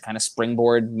baseball to kind of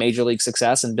springboard major league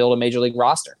success and build a major league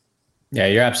roster. Yeah,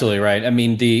 you're absolutely right. I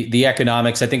mean, the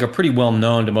economics, I think, are pretty well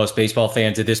known to most baseball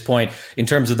fans at this point in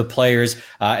terms of the players.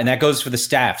 And that goes for the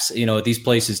staffs, at these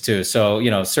places too. So,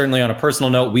 certainly on a personal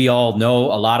note, we all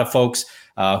know a lot of folks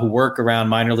who work around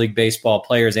minor league baseball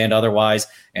players and otherwise.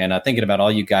 And thinking about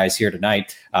all you guys here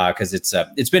tonight, because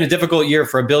it's been a difficult year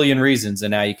for a billion reasons.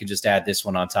 And now you can just add this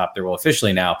one on top. There will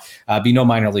officially now be no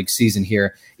minor league season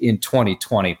here in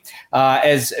 2020.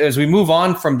 As we move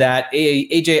on from that,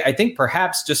 AJ, I think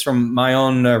perhaps just from my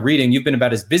own reading, you've been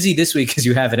about as busy this week as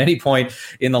you have at any point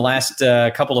in the last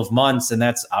couple of months. And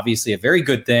that's obviously a very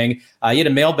good thing. You had a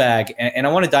mailbag, and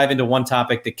I want to dive into one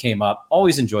topic that came up.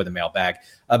 Always enjoy the mailbag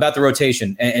about the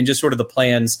rotation and just sort of the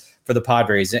plans for the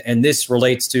Padres. And this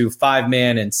relates to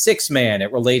 5-man and 6-man.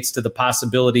 It relates to the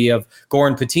possibility of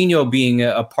Goran Patino being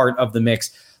a part of the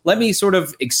mix. let me sort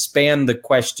of expand the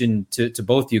question to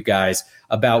both you guys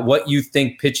about what you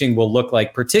think pitching will look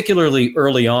like, particularly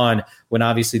early on when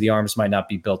obviously the arms might not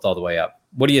be built all the way up.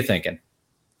 What are you thinking?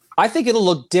 I think it'll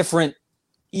look different,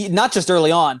 not just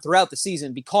early on, throughout the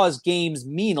season, because games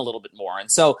mean a little bit more.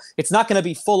 And so it's not going to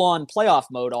be full-on playoff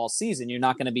mode all season. You're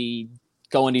not going to be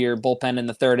going to your bullpen in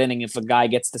the third inning if a guy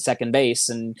gets to second base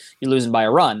and you're losing by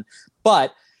a run.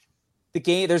 But the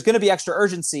game, there's going to be extra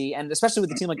urgency, and especially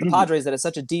with a team like the Padres that has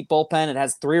such a deep bullpen, it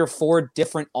has 3 or 4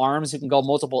 different arms who can go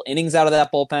multiple innings out of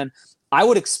that bullpen. I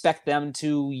would expect them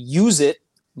to use it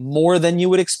more than you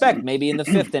would expect, maybe in the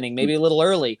 5th inning, maybe a little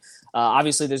early.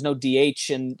 Obviously, there's no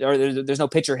DH or there's no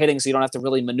pitcher hitting, so you don't have to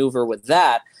really maneuver with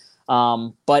that.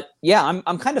 But yeah,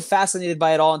 I'm kind of fascinated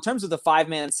by it all. In terms of the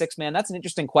 5-man, 6-man, that's an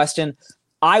interesting question.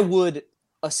 I would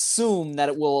assume that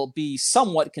it will be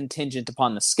somewhat contingent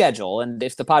upon the schedule. And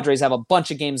if the Padres have a bunch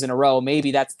of games in a row,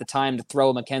 maybe that's the time to throw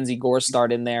a Mackenzie Gore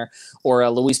start in there or a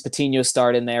Luis Patino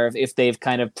start in there if they've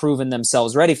kind of proven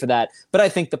themselves ready for that. But I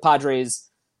think the Padres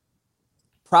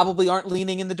probably aren't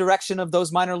leaning in the direction of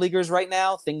those minor leaguers right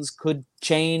now. Things could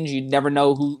change. You never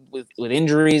know who with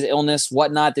injuries, illness,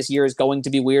 whatnot. This year is going to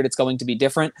be weird. It's going to be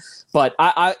different. But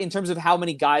I in terms of how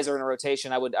many guys are in a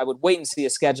rotation, I would wait and see a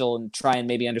schedule and try and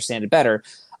maybe understand it better.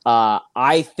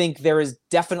 I think there is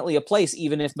definitely a place,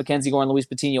 even if Mackenzie Gore and Luis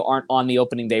Patino aren't on the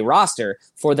opening day roster,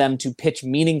 for them to pitch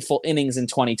meaningful innings in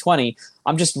 2020.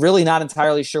 I'm just really not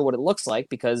entirely sure what it looks like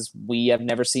because we have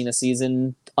never seen a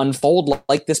season unfold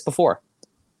like this before.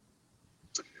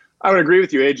 I would agree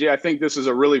with you, AJ. I think this is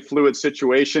a really fluid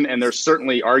situation, and there's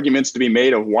certainly arguments to be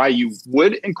made of why you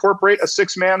would incorporate a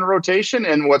 6-man rotation.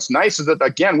 And what's nice is that,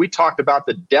 again, we talked about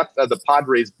the depth of the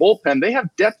Padres bullpen. They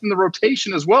have depth in the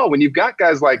rotation as well. When you've got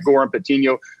guys like Gore and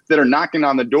Patino that are knocking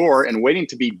on the door and waiting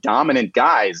to be dominant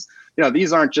guys,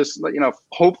 these aren't just,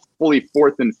 hopefully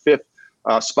 4th and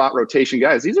 5th spot rotation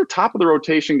guys. These are top of the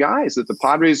rotation guys that the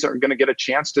Padres are going to get a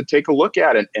chance to take a look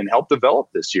at and help develop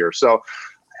this year. So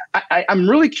I'm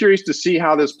really curious to see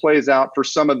how this plays out for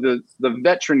some of the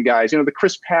veteran guys, the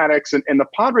Chris Paddocks and the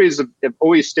Padres have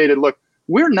always stated, look,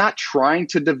 we're not trying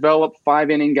to develop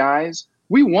 5-inning guys.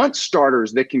 We want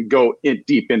starters that can go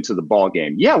deep into the ball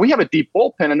game. Yeah, we have a deep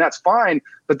bullpen and that's fine,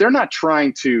 but they're not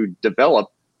trying to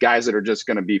develop guys that are just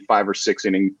going to be 5 or 6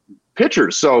 inning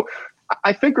pitchers. So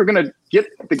I think we're going to get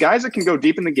the guys that can go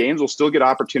deep in the games will still get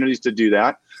opportunities to do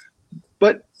that.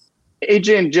 But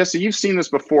AJ and Jesse, you've seen this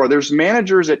before. There's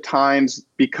managers at times,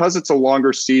 because it's a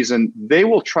longer season, they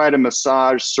will try to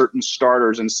massage certain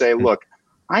starters and say, look,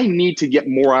 I need to get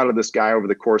more out of this guy over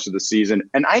the course of the season,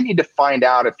 and I need to find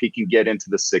out if he can get into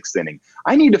the 6th inning.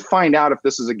 I need to find out if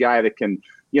this is a guy that can,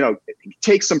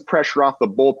 take some pressure off the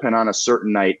bullpen on a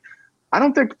certain night. I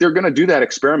don't think they're going to do that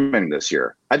experimenting this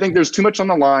year. I think there's too much on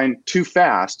the line, too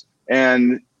fast.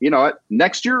 And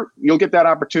next year you'll get that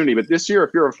opportunity. But this year,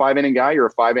 if you're a 5-inning guy, you're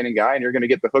a 5-inning guy, and you're going to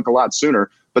get the hook a lot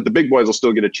sooner. But the big boys will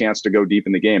still get a chance to go deep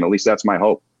in the game. At least that's my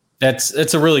hope. That's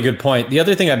a really good point. The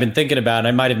other thing I've been thinking about, and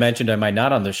I might have mentioned, I might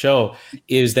not on the show,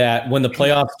 is that when the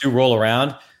playoffs do roll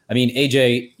around, I mean,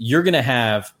 AJ, you're going to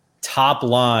have top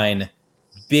line,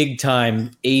 big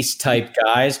time ace type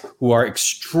guys who are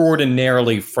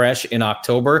extraordinarily fresh in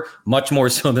October, much more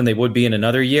so than they would be in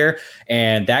another year.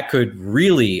 And that could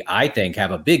really, I think,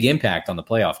 have a big impact on the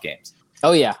playoff games.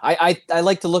 Oh, yeah. I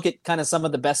like to look at kind of some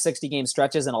of the best 60-game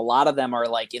stretches, and a lot of them are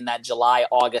like in that July,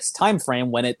 August timeframe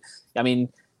when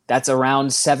that's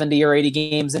around 70 or 80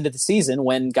 games into the season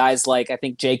when guys like, I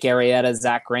think, Jake Arrieta,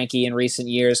 Zach Greinke in recent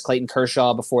years, Clayton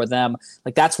Kershaw before them,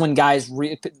 like that's when guys,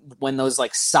 when those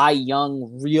like Cy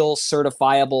Young, real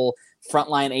certifiable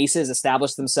frontline aces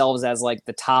establish themselves as like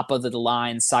the top of the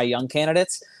line Cy Young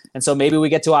candidates. And so maybe we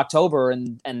get to October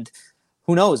and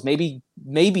who knows, maybe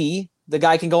the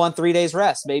guy can go on 3 days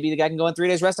rest. Maybe the guy can go on 3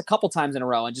 days rest a couple times in a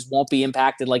row and just won't be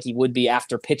impacted like he would be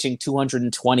after pitching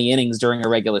 220 innings during a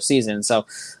regular season. So,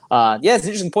 it's an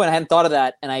interesting point. I hadn't thought of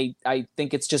that. And I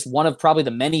think it's just one of probably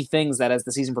the many things that as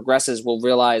the season progresses, we'll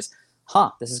realize,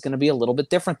 this is going to be a little bit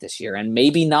different this year. And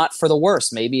maybe not for the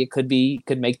worse. Maybe it could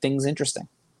make things interesting.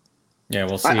 Yeah,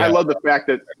 we'll see. I love the fact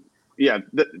that,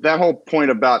 that whole point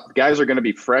about guys are going to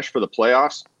be fresh for the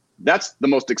playoffs. That's the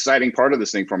most exciting part of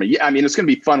this thing for me. Yeah, I mean, it's going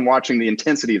to be fun watching the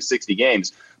intensity of 60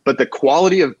 games, but the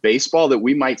quality of baseball that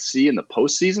we might see in the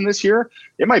postseason this year,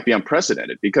 it might be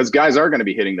unprecedented because guys are going to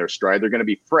be hitting their stride. They're going to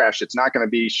be fresh. It's not going to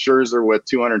be Scherzer with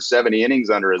 270 innings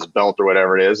under his belt or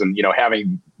whatever it is. And,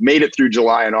 having made it through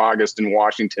July and August in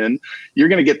Washington, you're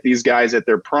going to get these guys at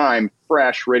their prime,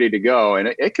 fresh, ready to go. And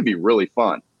it could be really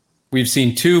fun. We've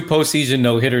seen 2 postseason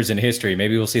no-hitters in history.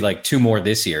 Maybe we'll see like 2 more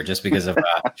this year just because of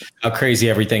how crazy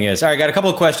everything is. All right, got a couple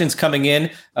of questions coming in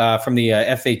from the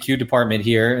FAQ department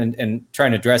here and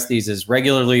trying to address these as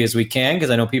regularly as we can because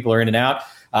I know people are in and out.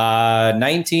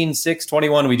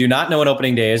 19/6/21, we do not know when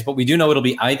opening day is, but we do know it'll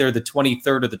be either the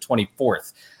 23rd or the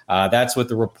 24th. That's what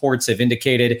the reports have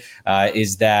indicated,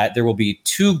 is that there will be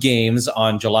 2 games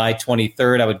on July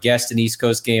 23rd. I would guess an East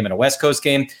Coast game and a West Coast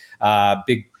game.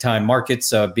 Big time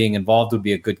markets being involved would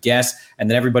be a good guess. And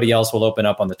then everybody else will open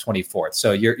up on the 24th.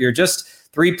 So you're just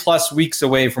 3+ weeks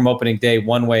away from opening day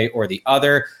one way or the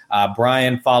other.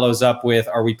 Brian follows up with,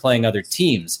 are we playing other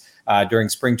teams during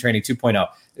spring training 2.0?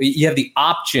 You have the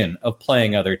option of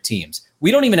playing other teams.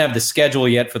 We don't even have the schedule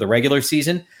yet for the regular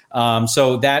season.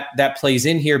 So that plays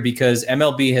in here because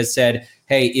MLB has said,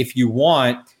 hey, if you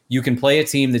want, you can play a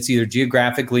team that's either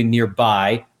geographically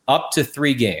nearby up to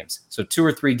 3 games. So 2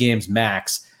 or 3 games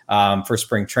max for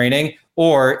spring training,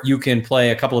 or you can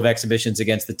play a couple of exhibitions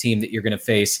against the team that you're going to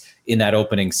face in that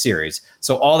opening series.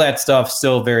 So all that stuff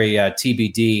still very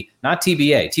TBD, not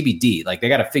TBA, TBD. Like they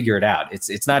got to figure it out.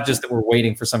 It's not just that we're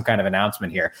waiting for some kind of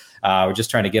announcement here. We're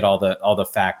just trying to get all the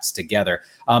facts together.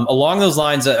 Along those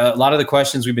lines, a lot of the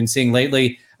questions we've been seeing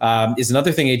lately is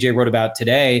another thing AJ wrote about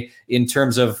today in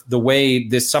terms of the way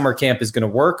this summer camp is going to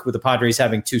work with the Padres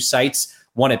having 2 sites,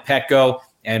 one at Petco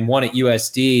and one at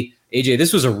USD. AJ,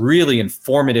 this was a really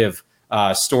informative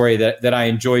story that I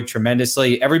enjoyed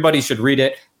tremendously. Everybody should read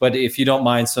it, but if you don't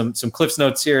mind, some Cliff's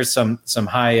Notes here, some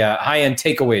high-end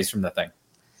takeaways from the thing.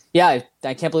 Yeah,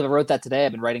 I can't believe I wrote that today.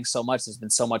 I've been writing so much. There's been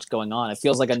so much going on. It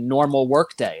feels like a normal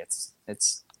work day.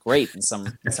 It's great in some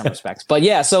respects. But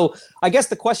yeah, so I guess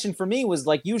the question for me was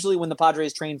like usually when the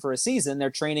Padres train for a season, they're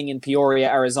training in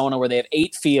Peoria, Arizona, where they have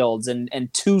 8 fields and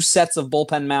 2 sets of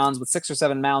bullpen mounds with 6 or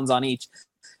 7 mounds on each.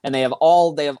 And they have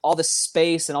all this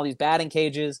space and all these batting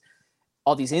cages,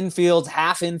 all these infields,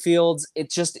 half infields. It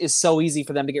just is so easy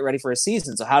for them to get ready for a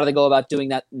season. So how do they go about doing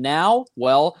that now?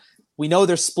 Well, we know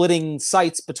they're splitting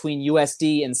sites between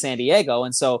USD and San Diego.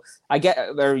 And so or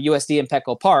USD and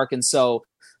Petco Park. And so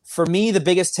for me, the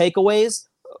biggest takeaways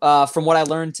from what I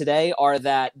learned today are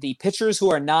that the pitchers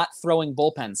who are not throwing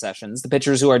bullpen sessions, the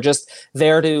pitchers who are just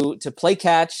there to play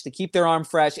catch, to keep their arm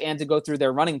fresh, and to go through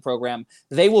their running program,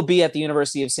 they will be at the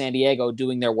University of San Diego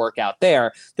doing their workout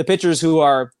there. The pitchers who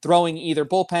are throwing either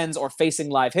bullpens or facing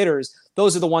live hitters,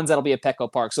 those are the ones that'll be at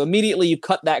Petco Park. So immediately you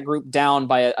cut that group down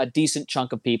by a decent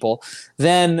chunk of people.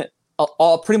 Then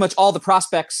pretty much all the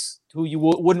prospects who you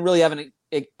wouldn't really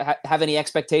have any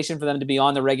expectation for them to be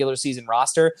on the regular season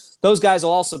roster, those guys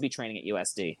will also be training at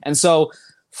USD. And so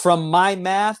from my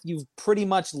math, you've pretty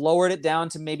much lowered it down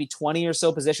to maybe 20 or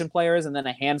so position players and then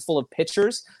a handful of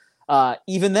pitchers.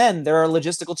 Even then, there are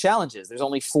logistical challenges. There's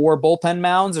only 4 bullpen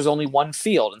mounds. There's only 1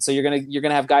 field. And so you're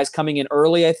gonna have guys coming in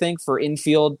early, I think, for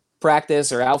infield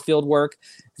practice or outfield work.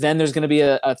 Then there's going to be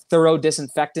a thorough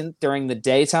disinfectant during the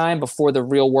daytime before the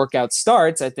real workout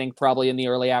starts, I think probably in the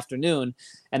early afternoon.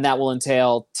 And that will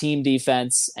entail team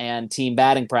defense and team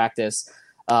batting practice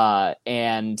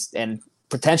and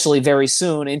potentially very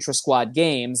soon intra-squad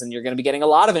games. And you're going to be getting a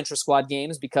lot of intra-squad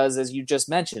games because, as you just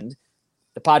mentioned,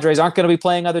 the Padres aren't going to be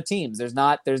playing other teams. There's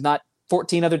not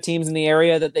 14 other teams in the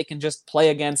area that they can just play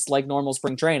against like normal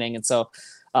spring training. And so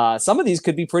some of these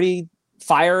could be pretty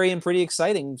fiery and pretty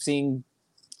exciting, seeing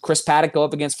Chris Paddock go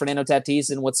up against Fernando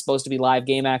Tatis in what's supposed to be live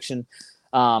game action.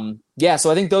 So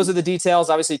I think those are the details.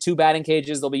 Obviously, 2 batting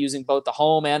cages. They'll be using both the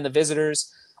home and the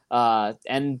visitors,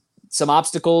 and some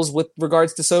obstacles with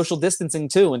regards to social distancing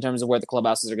too, in terms of where the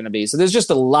clubhouses are going to be. So there's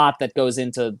just a lot that goes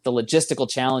into the logistical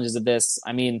challenges of this.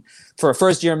 I mean, for a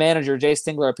first-year manager, Jay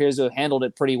Stingler appears to have handled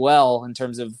it pretty well in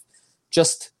terms of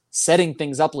just setting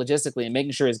things up logistically and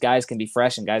making sure his guys can be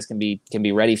fresh and guys can be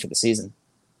ready for the season.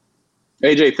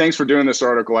 AJ, thanks for doing this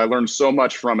article. I learned so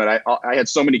much from it. I had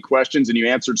so many questions and you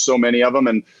answered so many of them.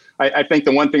 And I think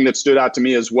the one thing that stood out to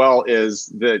me as well is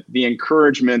the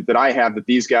encouragement that I have that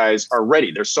these guys are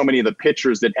ready. There's so many of the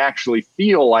pitchers that actually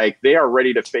feel like they are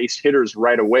ready to face hitters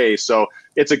right away. So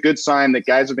it's a good sign that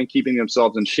guys have been keeping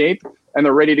themselves in shape and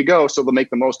they're ready to go. So they'll make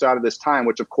the most out of this time,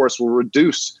 which of course will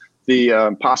reduce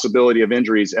the possibility of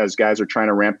injuries as guys are trying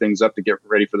to ramp things up to get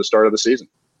ready for the start of the season.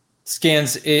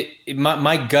 Scans,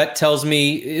 my gut tells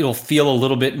me it'll feel a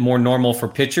little bit more normal for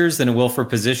pitchers than it will for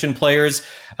position players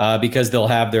because they'll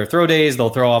have their throw days, they'll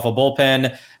throw off a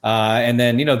bullpen, and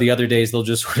then, the other days they'll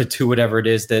just sort of do whatever it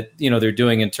is that, they're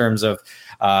doing in terms of,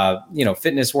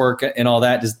 fitness work and all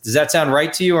that. Does that sound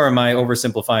right to you, or am I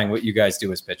oversimplifying what you guys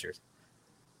do as pitchers?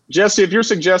 Jesse, if you're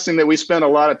suggesting that we spend a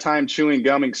lot of time chewing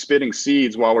gum and spitting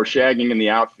seeds while we're shagging in the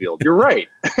outfield, you're right.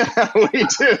 We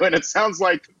do. And it sounds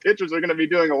like the pitchers are going to be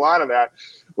doing a lot of that,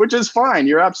 which is fine.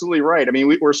 You're absolutely right. I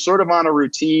mean, we're sort of on a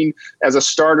routine as a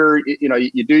starter.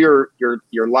 You do your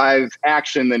live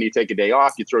action, then you take a day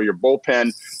off, you throw your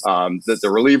bullpen. The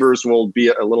relievers will be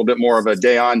a little bit more of a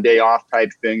day on, day off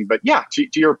type thing. But yeah, to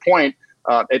your point,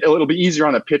 it'll be easier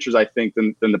on the pitchers, I think,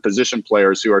 than the position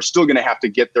players who are still going to have to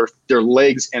get their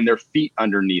legs and their feet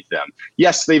underneath them.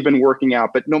 Yes, they've been working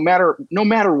out, but no matter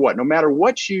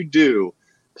what you do,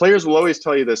 players will always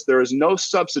tell you this: there is no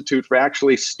substitute for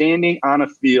actually standing on a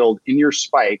field in your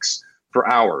spikes for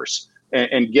hours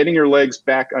and getting your legs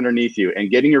back underneath you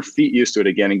and getting your feet used to it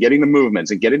again and getting the movements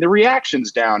and getting the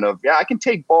reactions down of, yeah, I can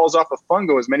take balls off of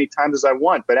fungo as many times as I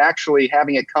want, but actually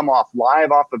having it come off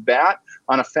live off the bat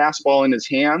on a fastball in his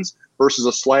hands versus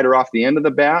a slider off the end of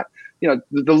the bat, the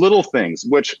little things,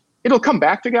 which it'll come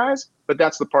back to guys, but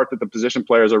that's the part that the position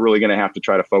players are really going to have to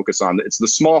try to focus on. It's the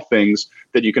small things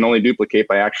that you can only duplicate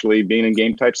by actually being in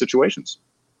game type situations.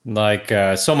 Like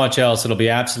so much else, it'll be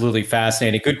absolutely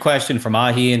fascinating. Good question from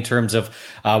Ahi in terms of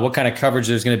what kind of coverage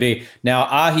there's going to be. Now,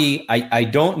 Ahi, I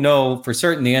don't know for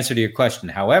certain the answer to your question.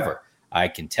 However, I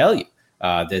can tell you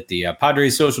that the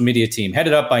Padres social media team,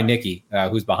 headed up by Nikki,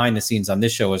 who's behind the scenes on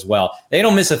this show as well, they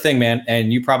don't miss a thing, man.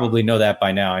 And you probably know that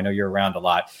by now. I know you're around a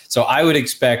lot. So I would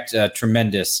expect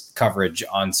tremendous coverage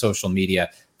on social media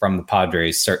from the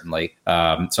Padres, certainly.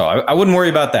 So I wouldn't worry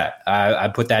about that. I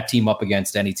put that team up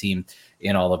against any team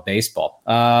in all of baseball.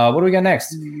 What do we got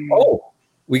next? Oh,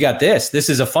 we got this. This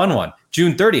is a fun one.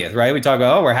 June 30th, right? We talk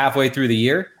about, we're halfway through the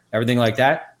year, everything like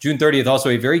that. June 30th,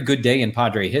 also a very good day in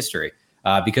Padre history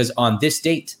because on this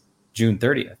date, June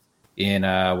 30th, in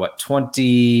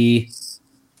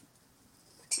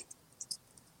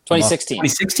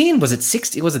 2016? Was it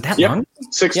 60? Was it that long?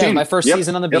 16. Yeah, my first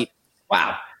season on the beat.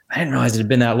 Wow. I didn't realize it had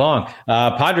been that long.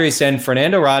 Padres send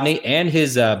Fernando Rodney and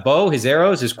his bow, his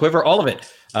arrows, his quiver, all of it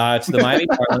to the Miami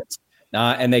Marlins.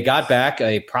 And they got back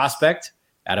a prospect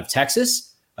out of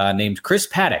Texas named Chris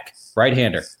Paddock,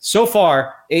 right-hander. So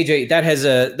far, AJ, that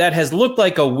has looked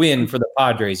like a win for the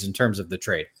Padres in terms of the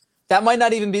trade. That might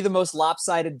not even be the most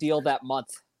lopsided deal that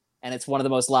month. And it's one of the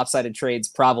most lopsided trades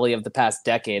probably of the past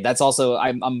decade. That's also,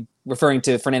 I'm referring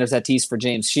to Fernando Tatis for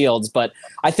James Shields. But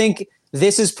I think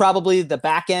this is probably the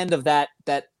back end of that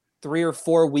 3 or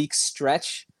 4 week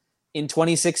stretch in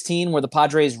 2016 where the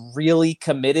Padres really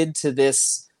committed to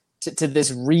this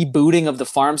rebooting of the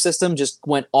farm system, just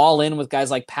went all in with guys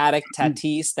like Paddock,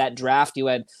 Tatis. That draft, you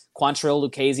had Quantrill,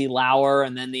 Lucchesi, Lauer,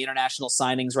 and then the international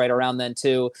signings right around then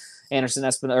too. Anderson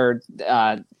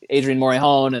Adrian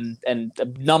Morejon and a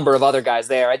number of other guys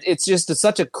there. It's just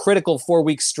such a critical 4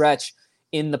 week stretch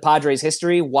in the Padres'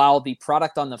 history, while the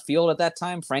product on the field at that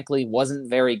time, frankly, wasn't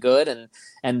very good.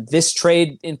 And this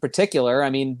trade in particular, I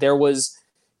mean,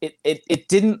 it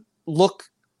didn't look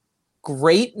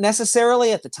great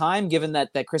necessarily at the time, given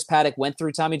that Chris Paddock went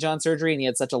through Tommy John surgery and he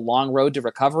had such a long road to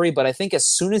recovery. But I think as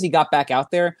soon as he got back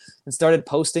out there and started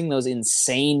posting those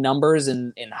insane numbers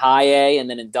in high A and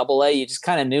then in double A, you just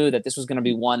kind of knew that this was going to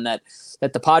be one that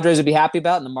the Padres would be happy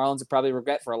about and the Marlins would probably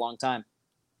regret for a long time.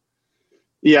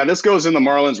 Yeah, this goes in the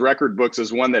Marlins record books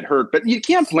as one that hurt, but you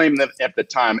can't blame them at the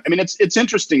time. I mean, it's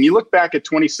interesting. You look back at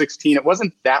 2016, it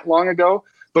wasn't that long ago,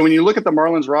 but when you look at the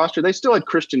Marlins roster, they still had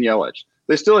Christian Yelich.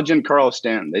 They still had Giancarlo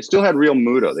Stanton. They still had Real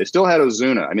Muto. They still had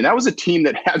Ozuna. I mean, that was a team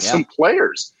that had some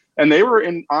players, and they were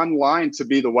on line to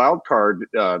be the wild card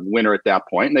winner at that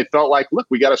point. And they felt like, look,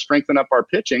 we got to strengthen up our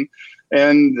pitching.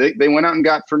 And they went out and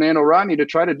got Fernando Rodney to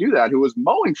try to do that, who was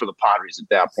mowing for the Padres at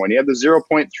that point. He had the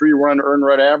 0.3 run earned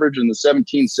run average and the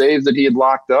 17 saves that he had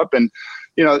locked up. And,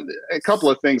 a couple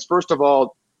of things. First of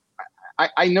all,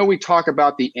 I know we talk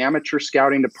about the amateur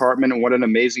scouting department and what an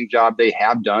amazing job they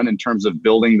have done in terms of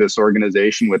building this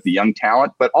organization with the young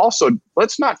talent. But also,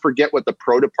 let's not forget what the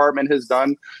pro department has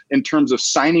done in terms of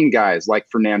signing guys like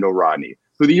Fernando Rodney,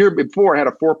 who the year before had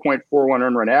a 4.41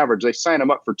 earned run average. They signed him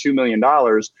up for $2 million.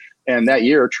 And that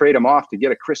year, trade him off to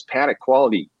get a Chris Paddock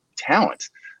quality talent.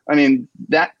 I mean,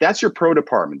 that's your pro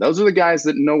department. Those are the guys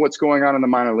that know what's going on in the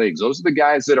minor leagues. Those are the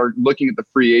guys that are looking at the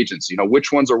free agents.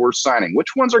 Which ones are worth signing?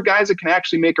 Which ones are guys that can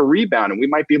actually make a rebound and we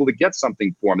might be able to get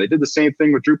something for them? They did the same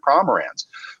thing with Drew Pomeranz.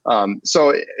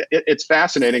 So it's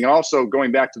fascinating. And also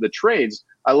going back to the trades,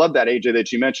 I love that, AJ,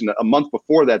 that you mentioned. A month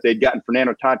before that, they'd gotten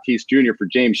Fernando Tatis Jr. for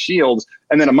James Shields.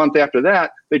 And then a month after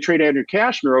that, they trade Andrew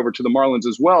Cashner over to the Marlins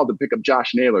as well to pick up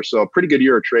Josh Naylor. So a pretty good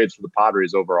year of trades for the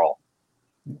Padres overall.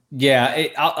 Yeah,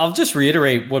 I'll just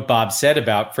reiterate what Bob said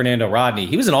about Fernando Rodney.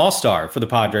 He was an all-star for the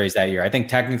Padres that year. I think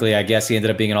technically, I guess he ended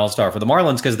up being an all-star for the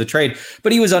Marlins because of the trade,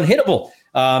 but he was unhittable.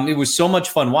 It was so much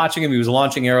fun watching him. He was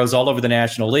launching arrows all over the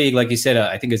National League. Like you said,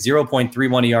 I think a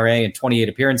 0.31 ERA in 28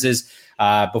 appearances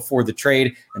before the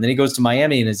trade. And then he goes to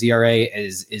Miami and his ERA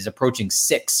is approaching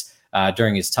 6.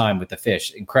 During his time with the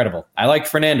Fish. Incredible. I liked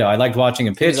Fernando. I liked watching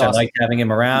him pitch. Awesome. I liked having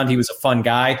him around. He was a fun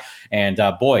guy. And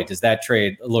boy, does that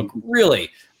trade look really,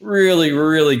 really,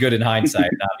 really good in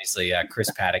hindsight. And obviously, Chris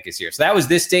Paddock is here. So that was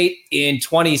this date in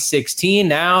 2016.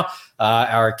 Now,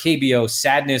 our KBO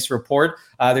sadness report.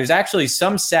 There's actually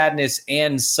some sadness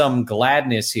and some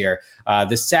gladness here.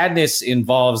 The sadness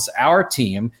involves our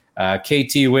team,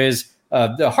 KT Wiz.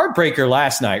 The heartbreaker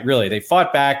last night, really. They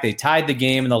fought back. They tied the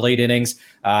game in the late innings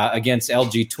against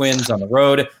LG Twins on the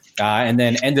road and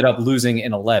then ended up losing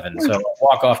in 11. So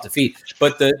walk-off defeat.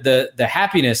 But the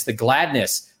happiness, the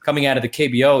gladness coming out of the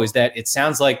KBO is that it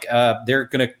sounds like they're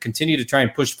going to continue to try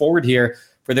and push forward here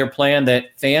for their plan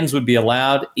that fans would be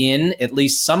allowed in, at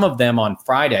least some of them on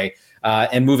Friday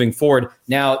and moving forward.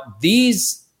 Now,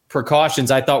 these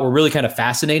precautions I thought were really kind of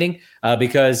fascinating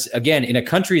because, again, in a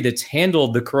country that's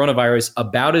handled the coronavirus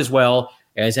about as well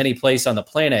as any place on the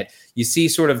planet, you see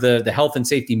sort of the health and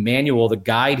safety manual, the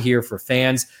guide here for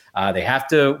fans. They have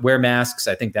to wear masks.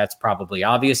 I think that's probably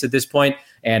obvious at this point,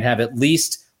 and have at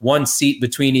least one seat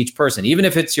between each person, even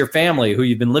if it's your family who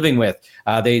you've been living with.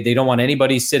 They don't want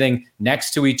anybody sitting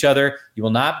next to each other. You will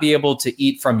not be able to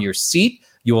eat from your seat.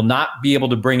 You will not be able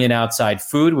to bring in outside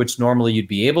food, which normally you'd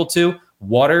be able to.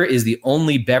 Water is the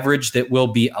only beverage that will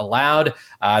be allowed.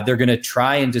 They're going to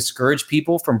try and discourage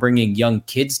people from bringing young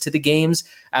kids to the games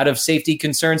out of safety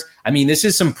concerns. I mean, this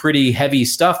is some pretty heavy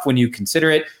stuff when you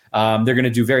consider it. They're going to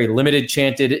do very limited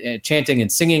chanting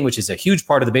and singing, which is a huge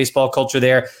part of the baseball culture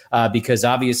there, because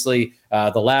obviously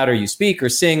the louder you speak or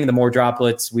sing, the more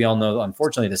droplets. We all know,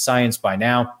 unfortunately, the science by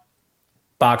now.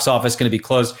 Box office going to be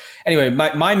closed. Anyway,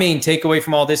 my main takeaway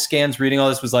from all this, Scans, reading all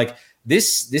this was like,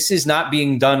 this is not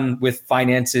being done with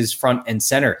finances front and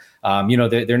center.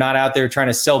 They're not out there trying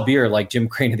to sell beer like Jim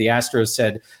Crane of the Astros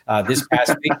said this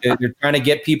past week. They're trying to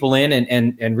get people in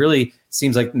and really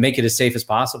seems like make it as safe as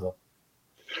possible.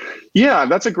 Yeah,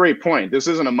 that's a great point. This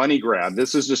isn't a money grab.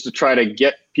 This is just to try to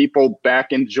get people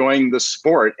back enjoying the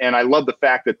sport. And I love the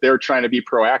fact that they're trying to be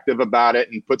proactive about it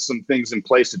and put some things in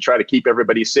place to try to keep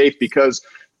everybody safe, because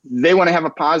they want to have a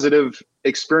positive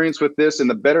experience with this, and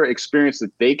the better experience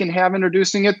that they can have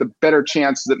introducing it, the better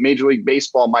chance that Major League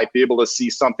Baseball might be able to see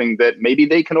something that maybe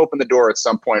they can open the door at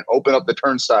some point, open up the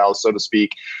turnstiles, so to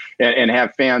speak, and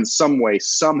have fans some way,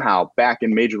 somehow back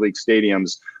in Major League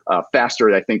stadiums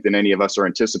faster, I think, than any of us are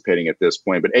anticipating at this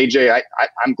point. But AJ,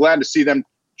 I'm glad to see them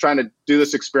trying to do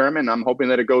this experiment, and I'm hoping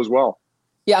that it goes well.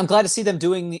 Yeah, I'm glad to see them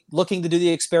looking to do the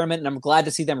experiment, and I'm glad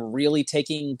to see them really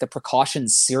taking the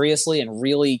precautions seriously and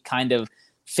really kind of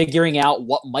figuring out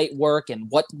what might work and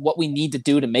what we need to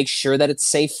do to make sure that it's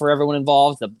safe for everyone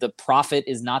involved. The profit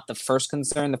is not the first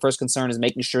concern. The first concern is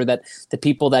making sure that the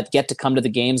people that get to come to the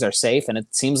games are safe, and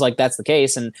it seems like that's the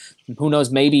case. And who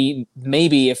knows, maybe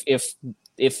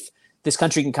if this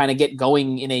country can kind of get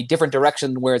going in a different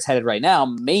direction than where it's headed right now,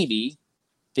 maybe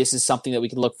this is something that we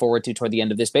can look forward to toward the end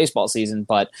of this baseball season.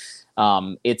 But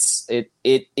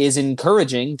it is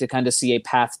encouraging to kind of see a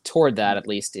path toward that, at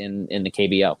least in the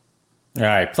KBO. All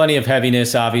right. Plenty of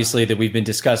heaviness, obviously, that we've been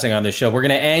discussing on the show. We're going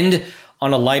to end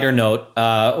on a lighter note.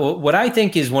 What I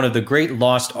think is one of the great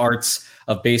lost arts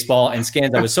of baseball. And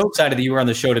Scans, I was so excited that you were on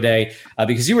the show today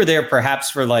because you were there perhaps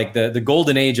for like the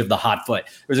golden age of the hot foot.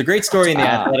 There's a great story in The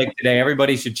Athletic today.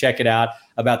 Everybody should check it out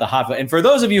about the hot foot. And for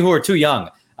those of you who are too young,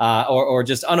 or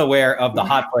just unaware of the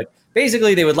hot foot,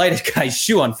 basically they would light a guy's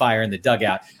shoe on fire in the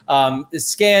dugout.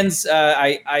 Scans,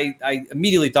 I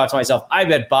immediately thought to myself, I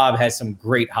bet Bob has some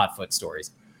great hot foot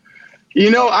stories.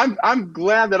 I'm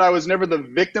glad that I was never the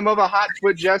victim of a hot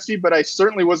foot, Jesse, but I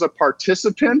certainly was a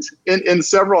participant in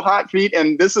several hot feet.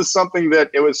 And this is something that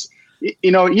it was,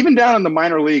 even down in the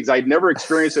minor leagues, I'd never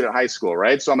experienced it at high school,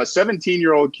 right? So I'm a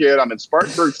 17-year-old kid. I'm in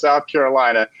Spartanburg, South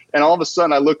Carolina. And all of a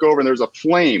sudden I look over and there's a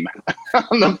flame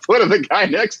on the foot of the guy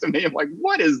next to me. I'm like,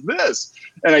 what is this?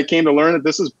 And I came to learn that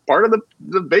this is part of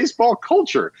the baseball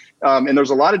culture. And there's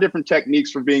a lot of different techniques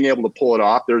for being able to pull it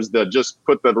off. There's the just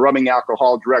put the rubbing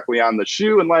alcohol directly on the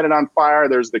shoe and light it on fire.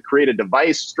 There's the create a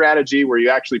device strategy where you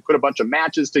actually put a bunch of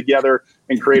matches together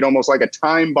and create almost like a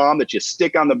time bomb that you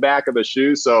stick on the back of the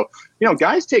shoe. So,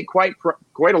 guys take quite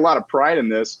a lot of pride in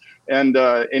this. And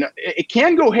it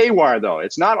can go haywire, though.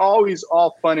 It's not always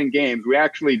all fun and games. We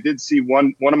actually did see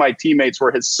one of my teammates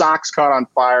where his socks caught on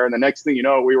fire, and the next thing you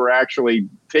know, we were actually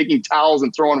taking towels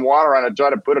and throwing water on it,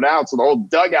 trying to put it out so the whole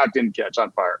dugout didn't catch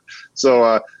on fire.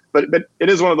 So, but it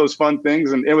is one of those fun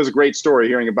things, and it was a great story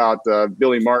hearing about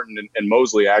Billy Martin and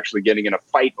Mosley actually getting in a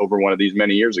fight over one of these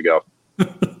many years ago.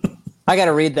 I got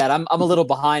to read that. I'm a little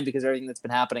behind because of everything that's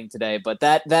been happening today. But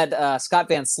that Scott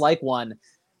Van Slyke one,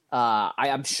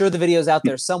 I'm sure the video's out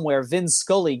there somewhere. Vin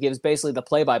Scully gives basically the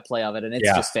play-by-play of it, and it's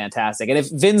just fantastic. And if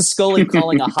Vin Scully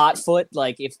calling a hot foot,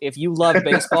 like if you love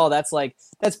baseball, that's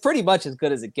pretty much as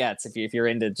good as it gets if you're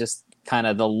into just kind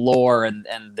of the lore and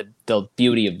the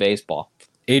beauty of baseball.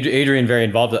 Adrian very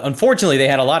involved. Unfortunately, they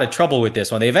had a lot of trouble with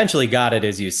this one. They eventually got it,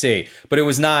 as you see, but it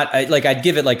was not like I'd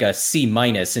give it like a C-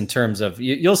 in terms of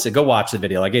you'll see. Go watch the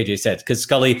video, like AJ said, because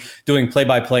Scully doing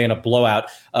play-by-play in a blowout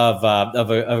of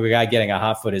a guy getting a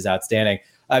hot foot is outstanding.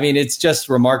 I mean, it's just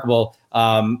remarkable.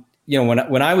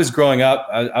 When I was growing up,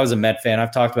 I was a Met fan.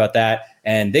 I've talked about that,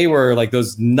 and they were like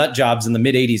those nut jobs in the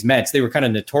mid '80s Mets. They were kind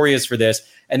of notorious for this.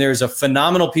 And there's a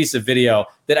phenomenal piece of video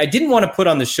that I didn't want to put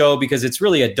on the show because it's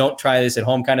really a don't try this at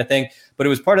home kind of thing. But it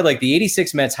was part of like the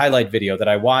 86 Mets highlight video that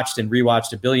I watched and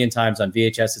rewatched a billion times on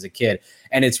VHS as a kid.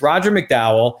 And it's Roger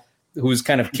McDowell, who's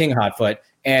kind of King Hotfoot,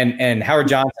 and Howard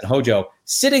Johnson, Hojo,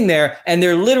 sitting there, and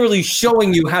they're literally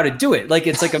showing you how to do it. Like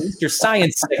it's like a Mr.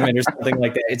 Science segment or something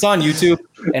like that. It's on YouTube.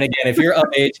 And again, if you're of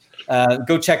age,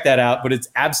 go check that out. But it's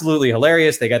absolutely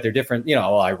hilarious. They got their different,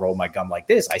 I roll my gum like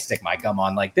this. I stick my gum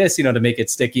on like this, to make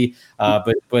it sticky.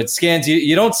 But Scans,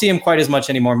 you don't see him quite as much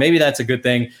anymore. Maybe that's a good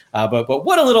thing. But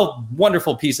what a little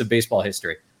wonderful piece of baseball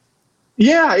history.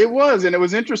 Yeah, it was. And it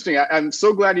was interesting. I'm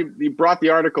so glad you brought the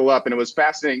article up, and it was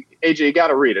fascinating. AJ, you got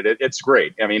to read it. It's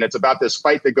great. I mean, it's about this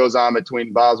fight that goes on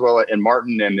between Boswell and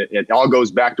Martin, and it all goes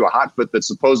back to a hot foot that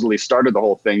supposedly started the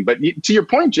whole thing. But to your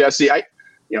point, Jesse,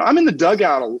 I'm in the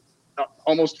dugout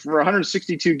almost for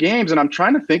 162 games, and I'm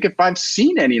trying to think if I've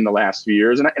seen any in the last few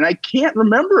years, and I can't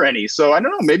remember any. So I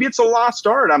don't know. Maybe it's a lost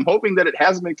art. I'm hoping that it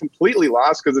hasn't been completely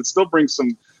lost because it still brings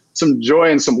some joy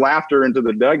and some laughter into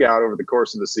the dugout over the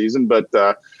course of the season. But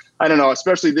I don't know,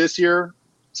 especially this year,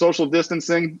 social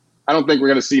distancing, I don't think we're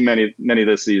going to see many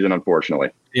this season, unfortunately.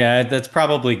 Yeah, that's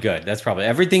probably good.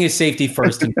 Everything is safety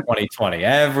first in 2020.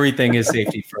 Everything is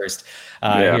safety first.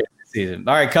 Here this season.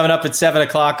 All right, coming up at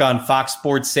 7:00 on Fox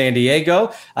Sports San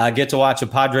Diego, get to watch a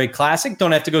Padre Classic.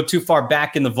 Don't have to go too far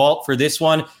back in the vault for this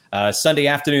one. Sunday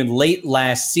afternoon, late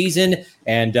last season,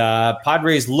 and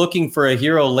Padres looking for a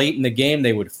hero late in the game.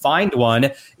 They would find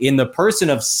one in the person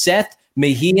of Seth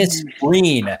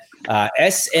Mejia-Spreen.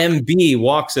 SMB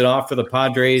walks it off for the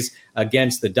Padres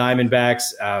against the Diamondbacks.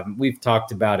 We've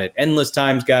talked about it endless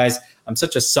times, guys. I'm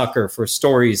such a sucker for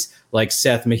stories like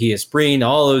Seth Mejia-Spreen.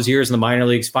 All those years in the minor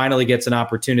leagues, finally gets an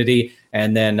opportunity,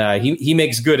 and then he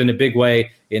makes good in a big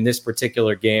way in this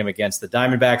particular game against the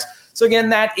Diamondbacks. So again,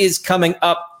 that is coming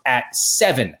up at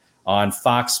 7 on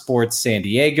Fox Sports San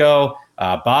Diego.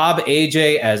 Bob,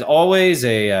 AJ, as always,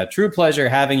 a true pleasure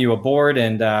having you aboard,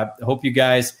 and hope you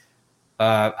guys,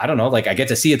 I don't know, I get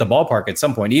to see you at the ballpark at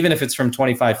some point, even if it's from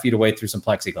 25 feet away through some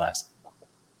plexiglass.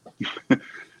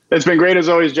 It's been great as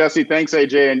always, Jesse. Thanks,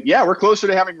 AJ. And yeah, we're closer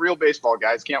to having real baseball,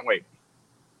 guys. Can't wait.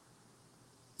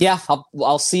 Yeah,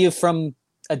 I'll see you from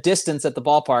a distance at the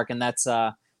ballpark, and that's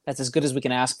as good as we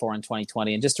can ask for in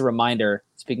 2020. And just a reminder,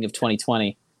 speaking of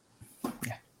 2020,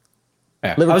 yeah.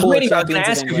 I was waiting. I was going to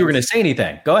ask if you were going to say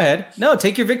anything. Go ahead. No,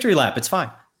 take your victory lap. It's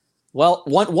fine. Well,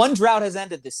 one drought has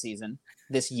ended this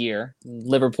year.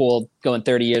 Liverpool going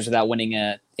 30 years without winning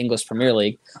a English Premier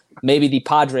League. Maybe the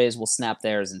Padres will snap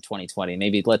theirs in 2020.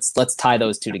 Maybe let's tie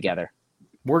those two together.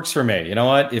 Works for me. You know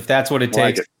what? If that's what it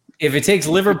takes, if it takes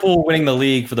Liverpool winning the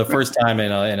league for the first time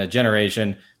in a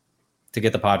generation to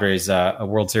get the Padres a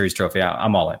World Series trophy,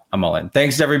 I'm all in.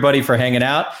 Thanks to everybody for hanging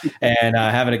out and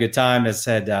having a good time. As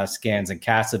said, Scans and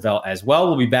Casavell as well.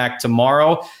 We'll be back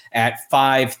tomorrow at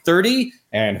 5:30,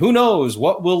 and who knows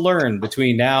what we'll learn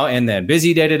between now and then.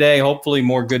 Busy day today. Hopefully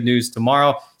more good news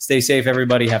tomorrow. Stay safe,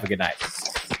 everybody. Have a good night.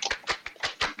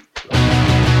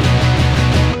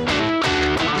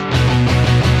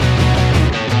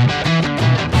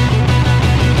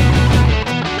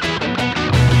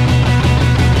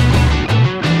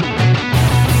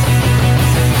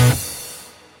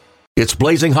 It's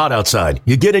blazing hot outside.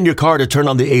 You get in your car to turn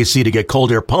on the AC to get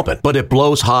cold air pumping, but it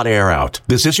blows hot air out.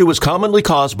 This issue is commonly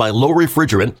caused by low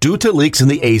refrigerant due to leaks in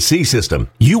the AC system.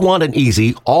 You want an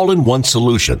easy, all-in-one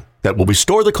solution that will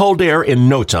restore the cold air in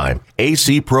no time.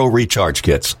 AC Pro Recharge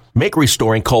Kits make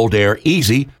restoring cold air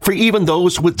easy for even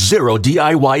those with zero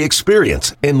DIY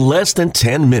experience in less than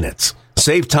 10 minutes.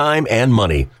 Save time and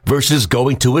money versus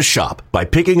going to a shop by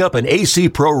picking up an AC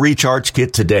Pro recharge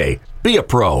kit today. Be a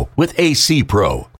pro with AC Pro.